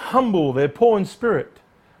 They're humble, they're poor in spirit.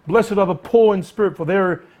 Blessed are the poor in spirit, for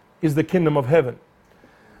there is the kingdom of heaven.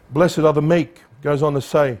 Blessed are the meek, goes on to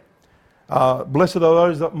say. Blessed are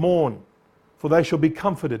those that mourn, for they shall be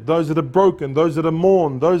comforted. Those that are broken, those that are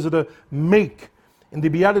mourn, those that are meek. In the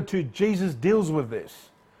Beatitude, Jesus deals with this.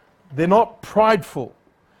 They're not prideful.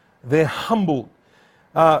 They're humble.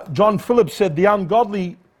 John Phillips said, the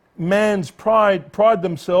ungodly man's pride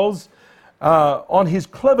themselves on his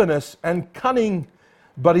cleverness and cunning,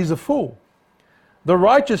 but he's a fool. The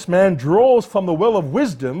righteous man draws from the well of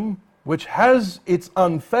wisdom, which has its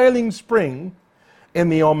unfailing spring in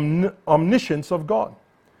the omniscience of God.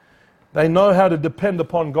 They know how to depend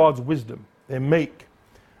upon God's wisdom. They're meek.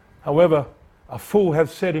 However, a fool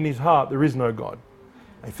has said in his heart, there is no God.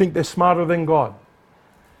 They think they're smarter than God.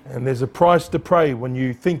 And there's a price to pay when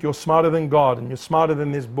you think you're smarter than God, and you're smarter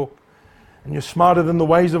than this book, and you're smarter than the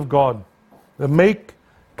ways of God. The meek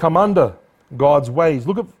come under God's ways.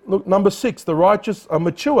 Look, number 6, the righteous are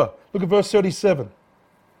mature. Look at verse 37.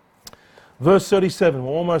 Verse 37,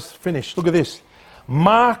 we're almost finished. Look at this.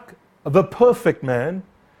 Mark the perfect man,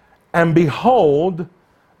 and behold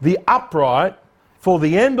the upright, for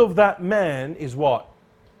the end of that man is what?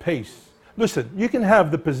 Peace. Listen, you can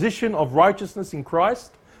have the position of righteousness in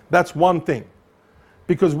Christ. That's one thing.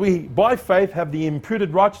 Because we, by faith, have the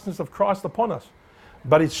imputed righteousness of Christ upon us.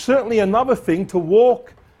 But it's certainly another thing to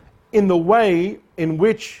walk in the way in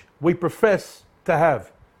which we profess to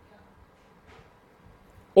have.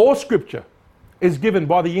 All Scripture is given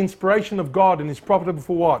by the inspiration of God and is profitable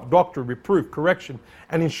for what? Doctrine, reproof, correction,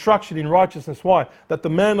 and instruction in righteousness. Why? That the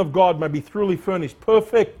man of God may be thoroughly furnished,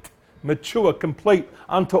 perfect, mature, complete,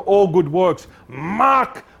 unto all good works.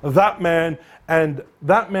 Mark that man, and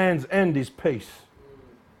that man's end is peace.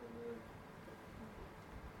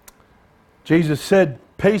 Jesus said,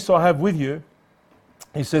 peace I have with you.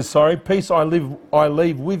 He says, peace I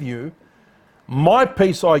leave with you. My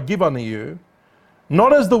peace I give unto you.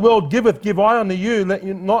 Not as the world giveth, give I unto you. Let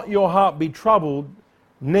not your heart be troubled,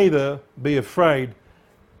 neither be afraid.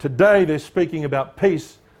 Today they're speaking about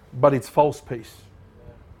peace, but it's false peace.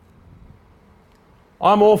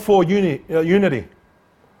 I'm all for unity.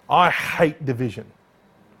 I hate division.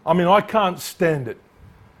 I mean, I can't stand it.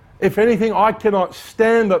 If anything, I cannot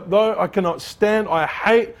stand it, though. I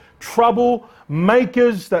hate trouble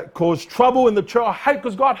makers that cause trouble in the church. I hate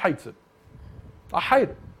because God hates it. I hate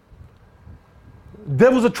it.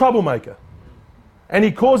 Devil's a troublemaker. And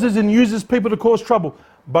he causes and uses people to cause trouble.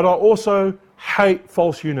 But I also hate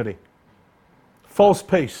false unity. False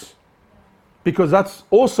peace. Because that's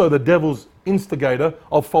also the devil's instigator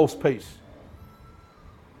of false peace.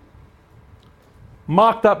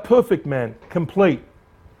 Mark that perfect man, complete.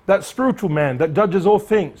 That spiritual man that judges all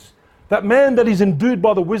things. That man that is endued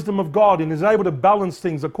by the wisdom of God and is able to balance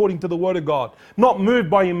things according to the Word of God. Not moved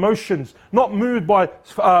by emotions. Not moved by,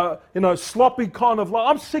 sloppy kind of love.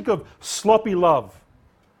 I'm sick of sloppy love.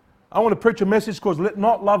 I want to preach a message called let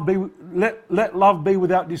love be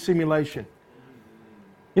without dissimulation.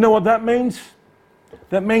 You know what that means?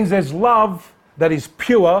 That means there's love that is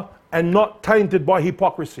pure and not tainted by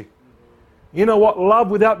hypocrisy. You know what love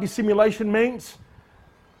without dissimulation means?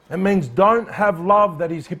 It means don't have love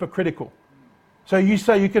that is hypocritical. So you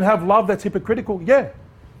say you can have love that's hypocritical? Yeah.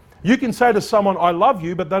 You can say to someone, I love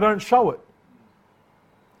you, but they don't show it.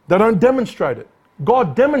 They don't demonstrate it.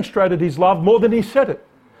 God demonstrated his love more than he said it.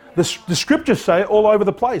 The scriptures say it all over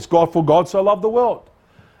the place. For God so loved the world.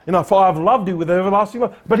 For I have loved you with everlasting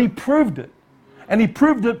love. But he proved it. And he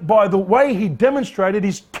proved it by the way he demonstrated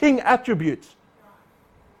his king attributes.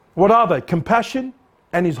 What are they? Compassion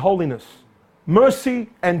and his holiness. Mercy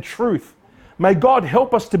and truth. May God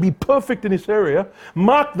help us to be perfect in this area.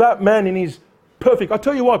 Mark that man in his perfect. I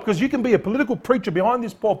tell you what, because you can be a political preacher behind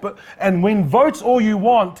this pulpit and win votes all you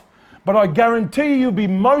want, but I guarantee you you'll be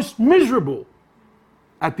most miserable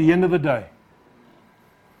at the end of the day.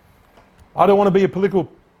 I don't want to be a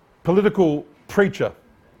political preacher.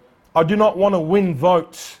 I do not want to win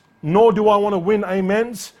votes, nor do I want to win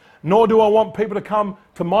amens, nor do I want people to come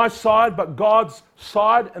to my side, but God's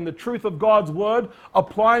side and the truth of God's word,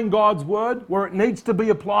 applying God's word where it needs to be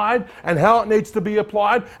applied and how it needs to be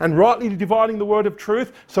applied, and rightly dividing the word of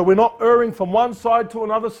truth so we're not erring from one side to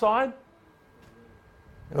another side.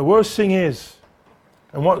 And the worst thing is,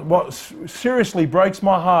 and what seriously breaks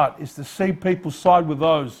my heart, is to see people side with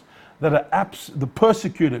those that are the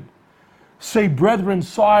persecuted. See brethren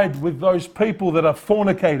side with those people that are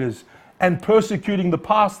fornicators and persecuting the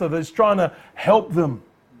pastor that's trying to help them.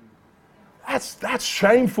 That's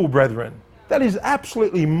shameful, brethren. That is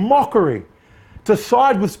absolutely mockery. To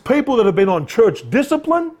side with people that have been on church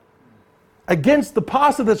discipline against the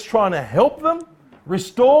pastor that's trying to help them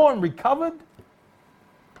restore and recover.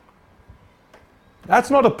 That's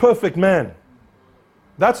not a perfect man.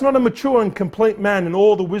 That's not a mature and complete man in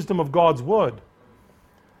all the wisdom of God's word.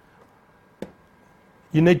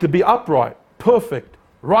 You need to be upright, perfect,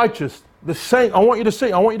 righteous, the same. I want you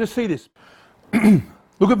to see this.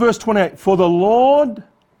 Look at verse 28. For the Lord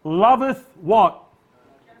loveth what?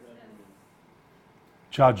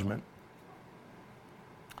 Judgment.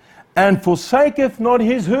 And forsaketh not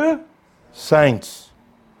his who? Saints.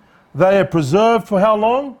 They are preserved for how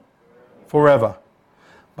long? Forever.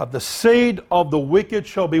 But the seed of the wicked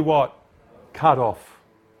shall be what? Cut off.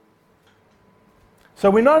 So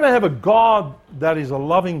we not only have a God that is a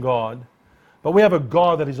loving God, but we have a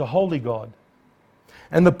God that is a holy God.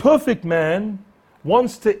 And the perfect man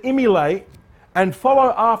wants to emulate and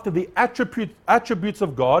follow after the attributes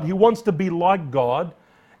of God. He wants to be like God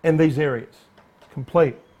in these areas.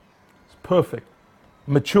 Complete. It's perfect.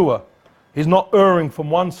 Mature. He's not erring from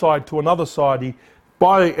one side to another side. He,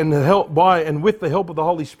 by and with the help of the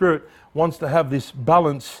Holy Spirit, wants to have this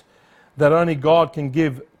balance that only God can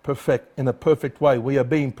give in a perfect way. We are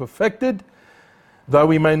being perfected, though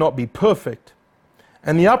we may not be perfect.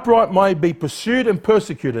 And the upright may be pursued and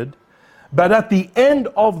persecuted, but at the end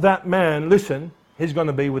of that man, listen, he's going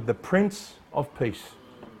to be with the Prince of Peace.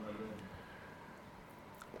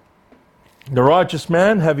 The righteous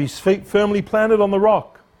man have his feet firmly planted on the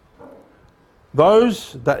rock.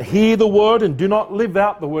 Those that hear the word and do not live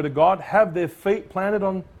out the word of God have their feet planted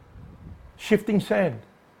on shifting sand.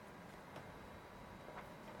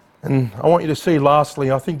 And I want you to see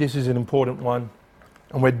lastly, I think this is an important one,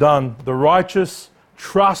 and we're done. The righteous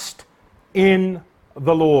trust in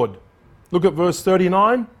the Lord. Look at verse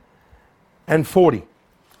 39 and 40.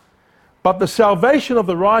 But the salvation of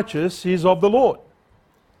the righteous is of the Lord.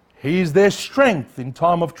 He is their strength in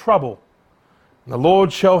time of trouble. And the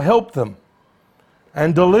Lord shall help them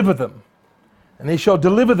and deliver them. And he shall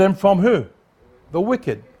deliver them from who? The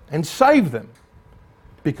wicked. And save them.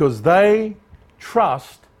 Because they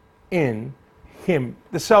trust in him.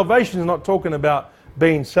 The salvation is not talking about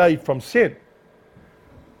being saved from sin.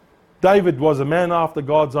 David was a man after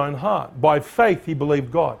God's own heart. By faith he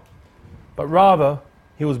believed God. But rather,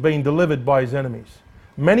 he was being delivered by his enemies.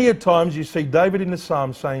 Many a times you see David in the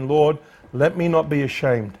Psalms saying, Lord, let me not be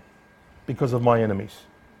ashamed because of my enemies.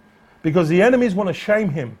 Because the enemies want to shame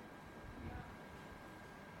him.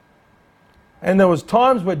 And there was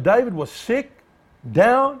times where David was sick,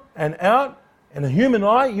 down and out. In a human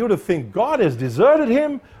eye, you would have think God has deserted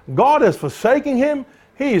him. God has forsaken him.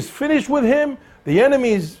 He is finished with him. The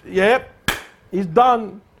enemy is, he's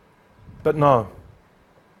done. But no.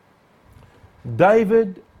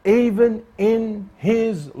 David, even in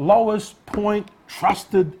his lowest point,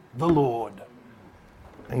 trusted the Lord.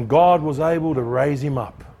 And God was able to raise him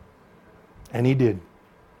up. And he did.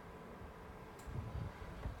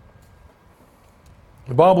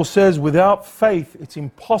 The Bible says, without faith, it's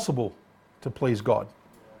impossible to please God.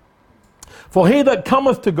 For he that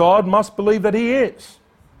cometh to God must believe that he is,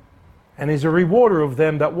 and is a rewarder of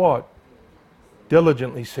them that what?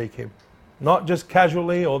 Diligently seek him. Not just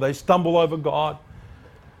casually, or they stumble over God.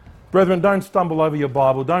 Brethren, don't stumble over your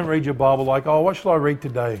Bible. Don't read your Bible like, oh, what shall I read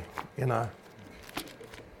today? You know,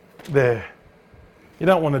 there. You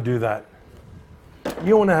don't want to do that.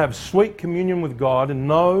 You want to have sweet communion with God and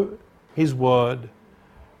know his word.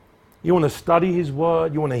 You want to study his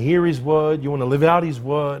word. You want to hear his word. You want to live out his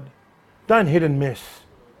word. Don't hit and miss.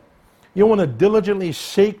 You want to diligently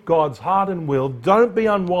seek God's heart and will. Don't be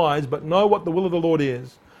unwise, but know what the will of the Lord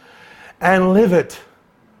is. And live it.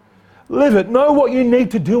 Live it. Know what you need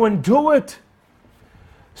to do and do it.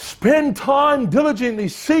 Spend time diligently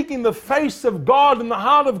seeking the face of God and the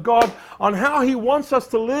heart of God on how he wants us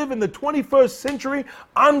to live in the 21st century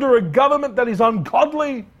under a government that is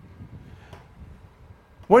ungodly.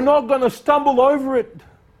 We're not going to stumble over it.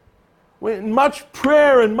 Much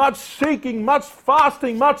prayer and much seeking, much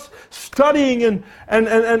fasting, much studying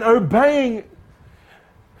and obeying.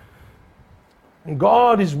 And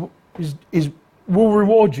God will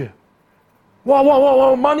reward you.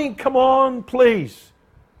 Whoa, money, come on, please.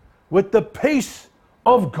 With the peace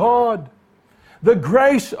of God, the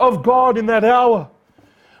grace of God in that hour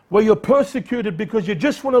where you're persecuted because you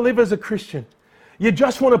just want to live as a Christian. You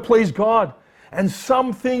just want to please God. And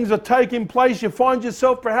some things are taking place. You find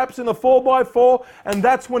yourself perhaps in a 4x4, and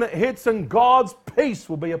that's when it hits, and God's peace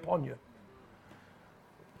will be upon you.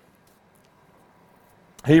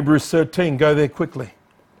 Hebrews 13, go there quickly.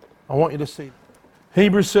 I want you to see.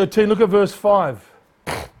 Hebrews 13, look at verse 5.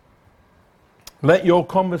 Let your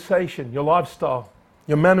conversation, your lifestyle,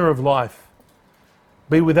 your manner of life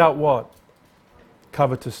be without what?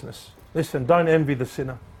 Covetousness. Listen, don't envy the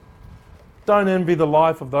sinner. Don't envy the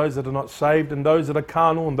life of those that are not saved and those that are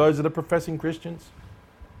carnal and those that are professing Christians.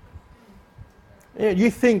 Yeah, you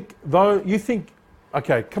think,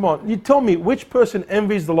 okay, come on, you tell me which person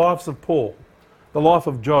envies the lives of Paul, the life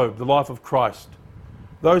of Job, the life of Christ?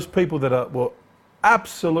 Those people that were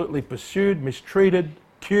absolutely pursued, mistreated,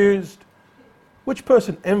 accused. Which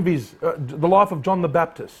person envies the life of John the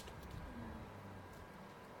Baptist?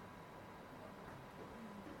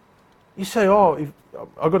 You say, oh,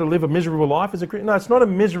 I've got to live a miserable life as a Christian. No, it's not a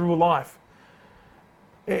miserable life.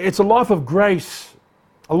 It's a life of grace,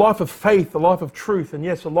 a life of faith, a life of truth, and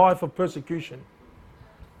yes, a life of persecution.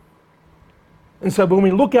 And so when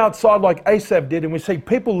we look outside like Asaph did and we see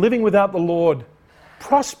people living without the Lord,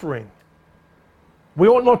 prospering, we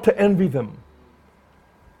ought not to envy them.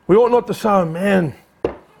 We ought not to say, oh man,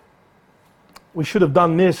 we should have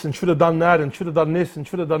done this and should have done that and should have done this and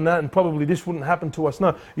should have done that and probably this wouldn't happen to us.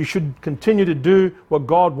 No, you should continue to do what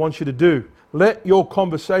God wants you to do. Let your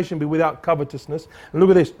conversation be without covetousness. And look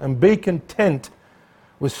at this, and be content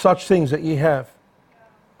with such things that ye have.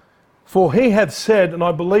 For he hath said, and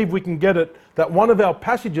I believe we can get it, that one of our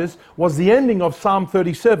passages was the ending of Psalm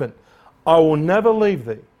 37. I will never leave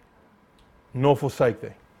thee, nor forsake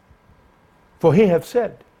thee. For he hath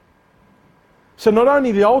said. So not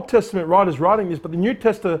only the Old Testament writer is writing this, but the New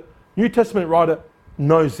Testament writer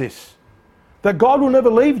knows this. That God will never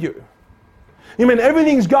leave you. You mean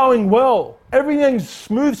everything's going well. Everything's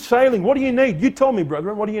smooth sailing. What do you need? You tell me,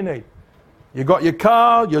 brethren, what do you need? You got your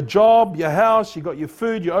car, your job, your house, you got your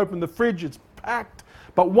food, you open the fridge, it's packed.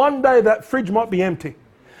 But one day that fridge might be empty.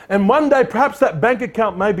 And one day perhaps that bank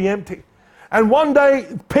account may be empty. And one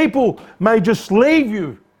day people may just leave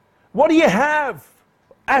you. What do you have?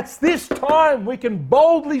 At this time we can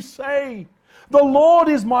boldly say, the Lord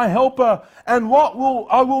is my helper, and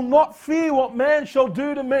I will not fear what man shall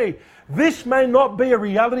do to me. This may not be a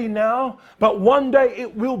reality now, but one day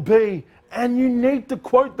it will be. And you need to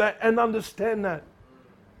quote that and understand that.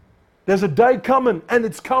 There's a day coming, and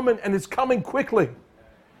it's coming quickly.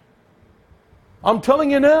 I'm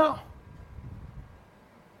telling you now.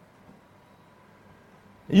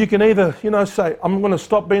 You can either, say, I'm going to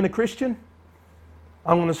stop being a Christian.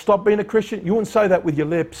 I'm going to stop being a Christian. You wouldn't say that with your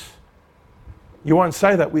lips. You won't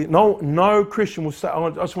say that. No Christian will say, I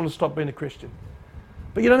just want to stop being a Christian.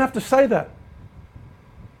 But you don't have to say that.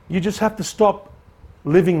 You just have to stop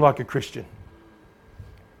living like a Christian.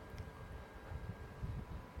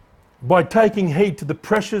 By taking heed to the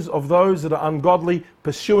pressures of those that are ungodly,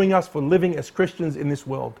 pursuing us for living as Christians in this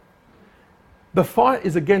world. The fight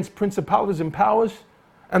is against principalities and powers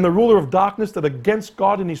and the ruler of darkness that are against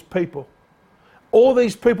God and His people. All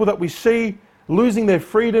these people that we see losing their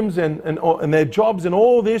freedoms and their jobs and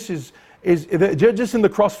all this is they're just in the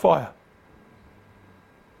crossfire.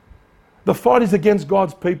 The fight is against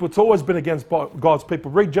God's people. It's always been against God's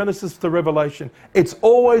people. Read Genesis to Revelation. It's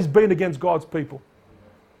always been against God's people.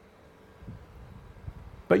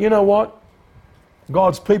 But you know what?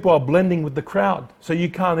 God's people are blending with the crowd, so you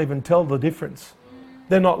can't even tell the difference.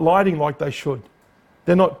 They're not lighting like they should.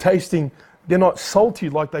 They're not tasting, they're not salty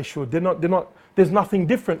like they should. There's nothing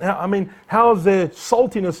different. How is their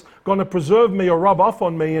saltiness going to preserve me or rub off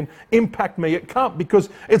on me and impact me? It can't, because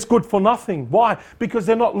it's good for nothing. Why? Because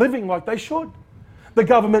they're not living like they should. The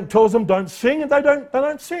government tells them don't sing, and they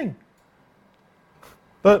don't sing.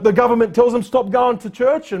 The government tells them stop going to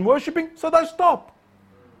church and worshipping, so they stop.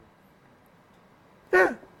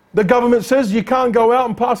 Yeah. The government says you can't go out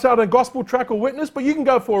and pass out a gospel tract or witness, but you can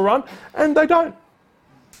go for a run, and they don't.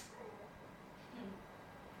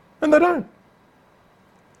 And they don't.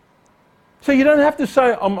 So you don't have to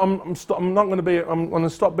say, I'm going to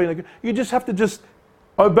stop being a Christian. You just have to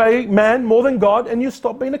obey man more than God, and you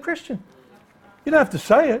stop being a Christian. You don't have to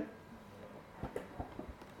say it.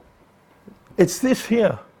 It's this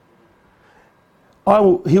here.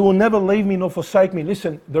 He will never leave me nor forsake me.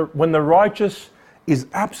 Listen, when the righteous is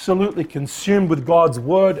absolutely consumed with God's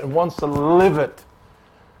word and wants to live it,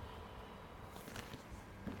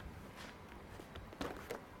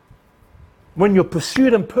 when you're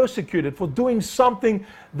pursued and persecuted for doing something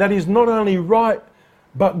that is not only right,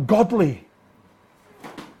 but godly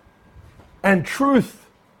and truth,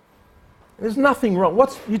 there's nothing wrong.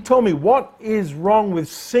 You tell me, what is wrong with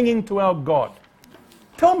singing to our God?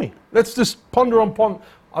 Tell me. Let's just ponder upon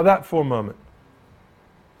that for a moment.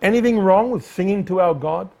 Anything wrong with singing to our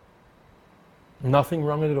God? Nothing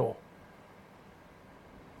wrong at all.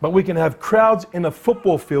 But we can have crowds in a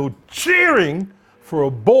football field cheering for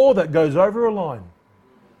a ball that goes over a line.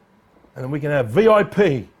 And we can have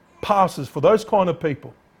VIP passes for those kind of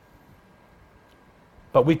people.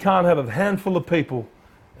 But we can't have a handful of people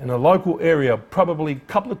in a local area, probably a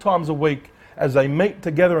couple of times a week, as they meet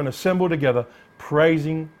together and assemble together,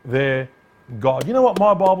 praising their God. You know what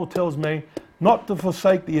my Bible tells me? Not to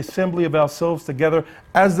forsake the assembly of ourselves together,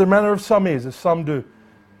 as the manner of some is, as some do.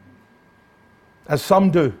 As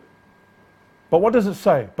some do. But what does it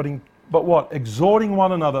say? But what? Exhorting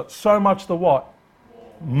one another, so much the what?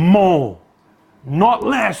 More. Not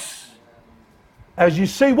less. As you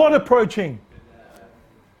see what approaching?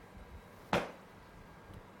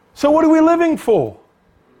 So what are we living for?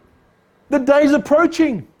 The day's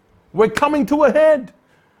approaching. We're coming to a head.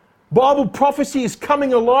 Bible prophecy is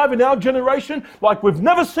coming alive in our generation like we've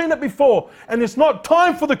never seen it before. And it's not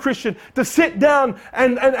time for the Christian to sit down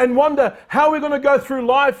and wonder how we're going to go through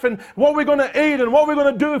life and what we're going to eat and what we're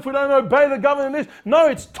going to do if we don't obey the government and this. No,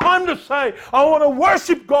 it's time to say, I want to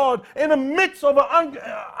worship God in the midst of an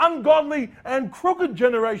ungodly and crooked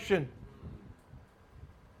generation.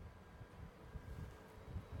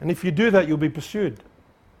 And if you do that, you'll be pursued.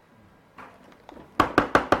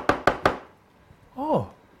 Oh.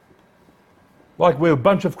 Like we're a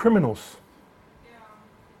bunch of criminals.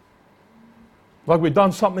 Like we've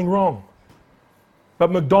done something wrong. But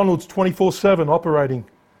McDonald's 24/7 operating.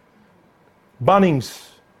 Bunnings.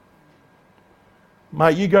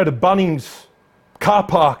 Mate, you go to Bunnings car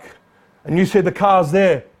park and you see the cars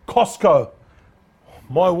there. Costco.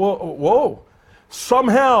 My whoa.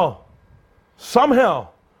 Somehow,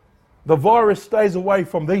 the virus stays away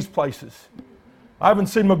from these places. I haven't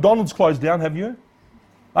seen McDonald's closed down, have you?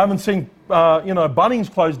 I haven't seen, Bunnings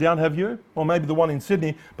closed down, have you? Or maybe the one in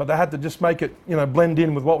Sydney, but they had to just make it, blend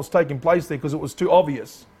in with what was taking place there because it was too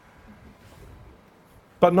obvious.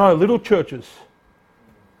 But no, little churches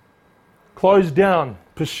closed down,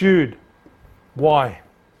 pursued. Why?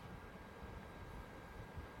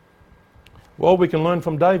 Well, we can learn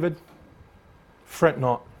from David. Fret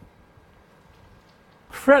not.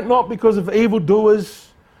 Fret not because of evildoers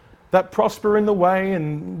that prosper in the way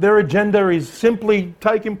and their agenda is simply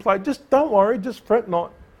taking place. Just don't worry, just fret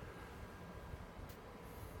not.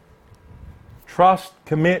 Trust,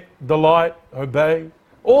 commit, delight, obey.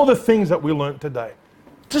 All the things that we learnt today.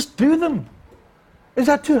 Just do them. Is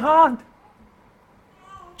that too hard?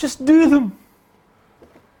 Just do them.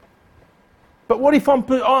 But what if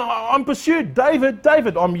I'm pursued?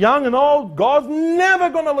 David, I'm young and old. God's never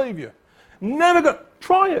going to leave you. Never going to.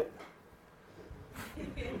 Try it.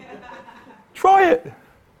 Try it.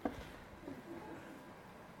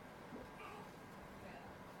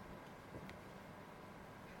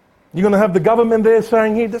 You're going to have the government there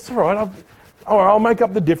saying, "Here, that's all right. I'll make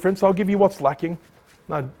up the difference. I'll give you what's lacking."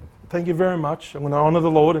 No, thank you very much. I'm going to honour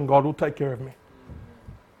the Lord and God will take care of me.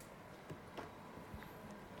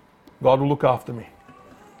 God will look after me.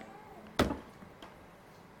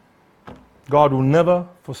 God will never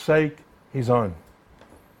forsake His own.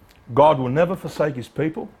 God will never forsake His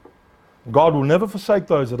people. God will never forsake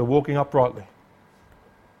those that are walking uprightly.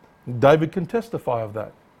 David can testify of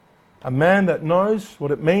that. A man that knows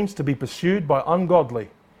what it means to be pursued by ungodly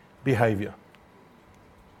behavior.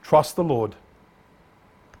 Trust the Lord.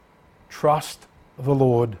 Trust the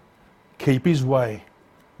Lord. Keep His way.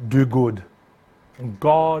 Do good. And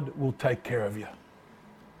God will take care of you.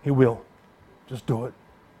 He will. Just do it.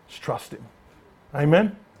 Just trust Him.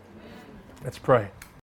 Amen? Let's pray.